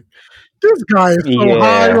was like, this guy is so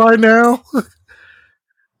high right now.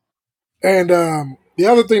 And the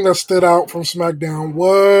other thing that stood out from SmackDown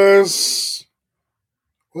was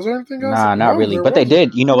there anything else? Nah, not really. But they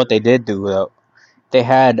did. You know what they did do though? They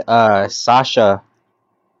had Sasha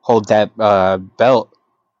hold that belt.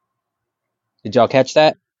 Did y'all catch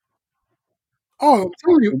that? Oh, I'm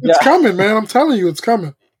telling you, it's coming, man. I'm telling you, it's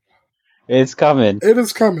coming. It's coming. It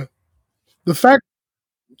is coming. The fact,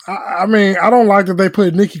 I mean, I don't like that they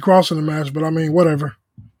put Nikki Cross in the match, but I mean, whatever.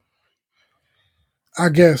 I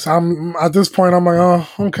guess I'm at this point. I'm like, oh,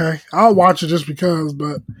 okay, I'll watch it just because,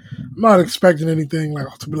 but I'm not expecting anything like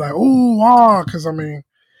to be like, ooh, because I mean,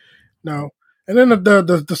 no. And then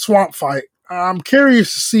the swamp fight. I'm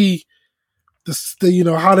curious to see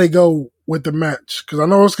the how they go with the match because I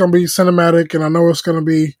know it's going to be cinematic and I know it's going to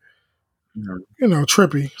be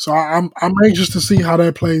trippy. So I'm anxious to see how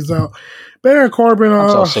that plays out. Baron Corbin, I'm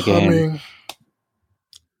so sick of him.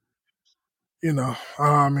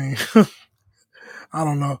 I mean, I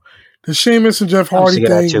don't know. The Sheamus and Jeff Hardy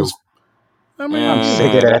thing was. I mean, I'm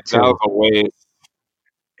sick of that too. That was a waste.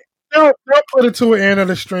 They'll put it to an end of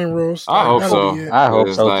the Extreme Rules. I hope so. I hope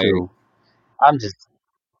so too. I'm just.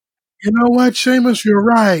 You know what, Sheamus? You're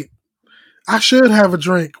right. I should have a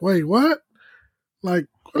drink. Wait, what? Like,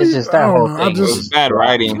 it's just that whole thing. It's bad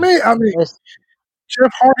writing. I mean,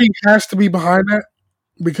 Jeff Hardy has to be behind that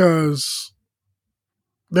because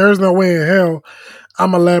there's no way in hell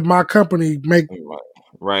I'm gonna let my company make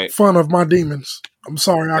fun of my demons. I'm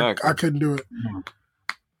sorry, I couldn't do it.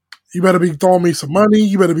 You better be throwing me some money.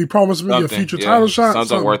 You better be promising me a future title shot.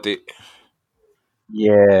 Something worth it.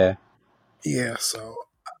 Yeah. Yeah. So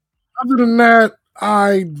other than that,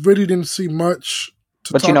 I really didn't see much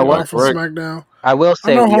to talk about from SmackDown. I will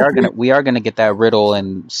say we are gonna get that Riddle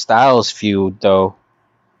and Styles feud though.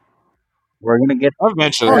 We're gonna get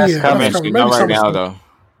eventually. That's coming. Not right now though.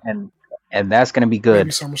 And that's gonna be good.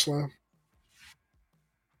 Maybe SummerSlam.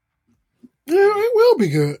 Yeah, it will be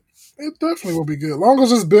good. It definitely will be good. As long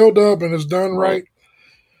as it's built up and it's done right,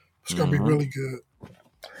 it's gonna be really good.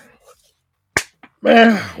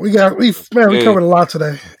 Man, we covered a lot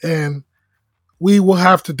today, and we will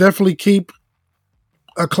have to definitely keep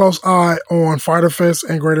a close eye on Fyter Fest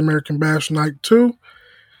and Great American Bash Night 2,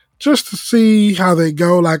 just to see how they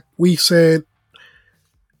go. Like we said,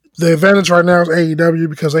 the advantage right now is AEW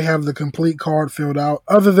because they have the complete card filled out.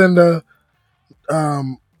 Other than the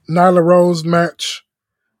Nyla Rose match.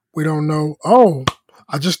 We don't know. Oh,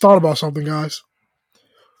 I just thought about something, guys.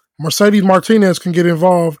 Mercedes Martinez can get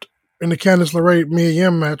involved in the Candice LeRae Mia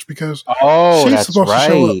Yim match because she's that's supposed to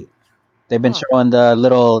show up. right. They've been showing the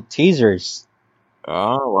little teasers.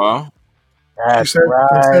 Oh, well. They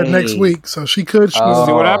said next week, so she could show up.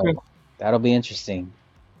 See what happens. That'll be interesting.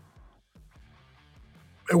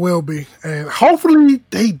 It will be. And hopefully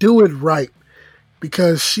they do it right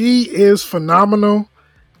because she is phenomenal.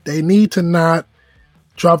 They need to not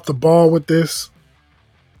drop the ball with this.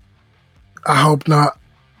 I hope not.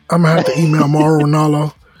 I'm going to have to email Mauro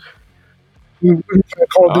Ranallo. We're going to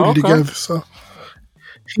Call of Duty together, so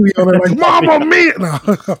he'll be on there like, Mama Mia! No,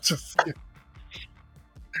 I'm just kidding.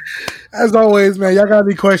 As always, man, y'all got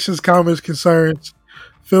any questions, comments, concerns,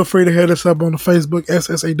 feel free to hit us up on the Facebook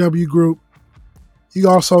SSAW group. You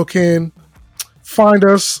also can find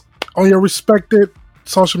us on your respected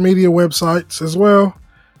social media websites as well.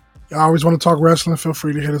 You always want to talk wrestling, feel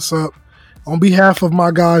free to hit us up. On behalf of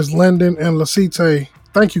my guys, Lyndon and Lasite,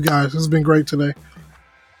 thank you guys. This has been great today.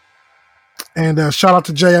 And shout out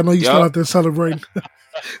to Jay. I know you're still out there celebrating. The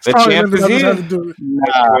Sorry, champ Lyndon, is I here. had to do it.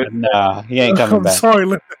 Nah, he ain't coming I'm back. sorry,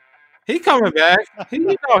 Lyndon. He coming back. He know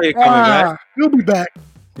he coming back. He'll be back.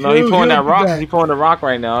 No, he pulling that he'll be rock. back. He pulling the rock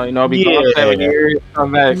right now. You know, be Yeah. gone 7 years.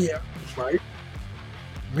 Come back. Yeah, right.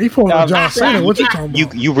 He pulling on John Cena. What you talking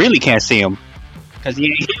about? You really can't see him because he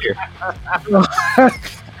ain't here.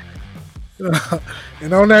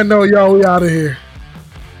 And on that note, y'all, we out of here.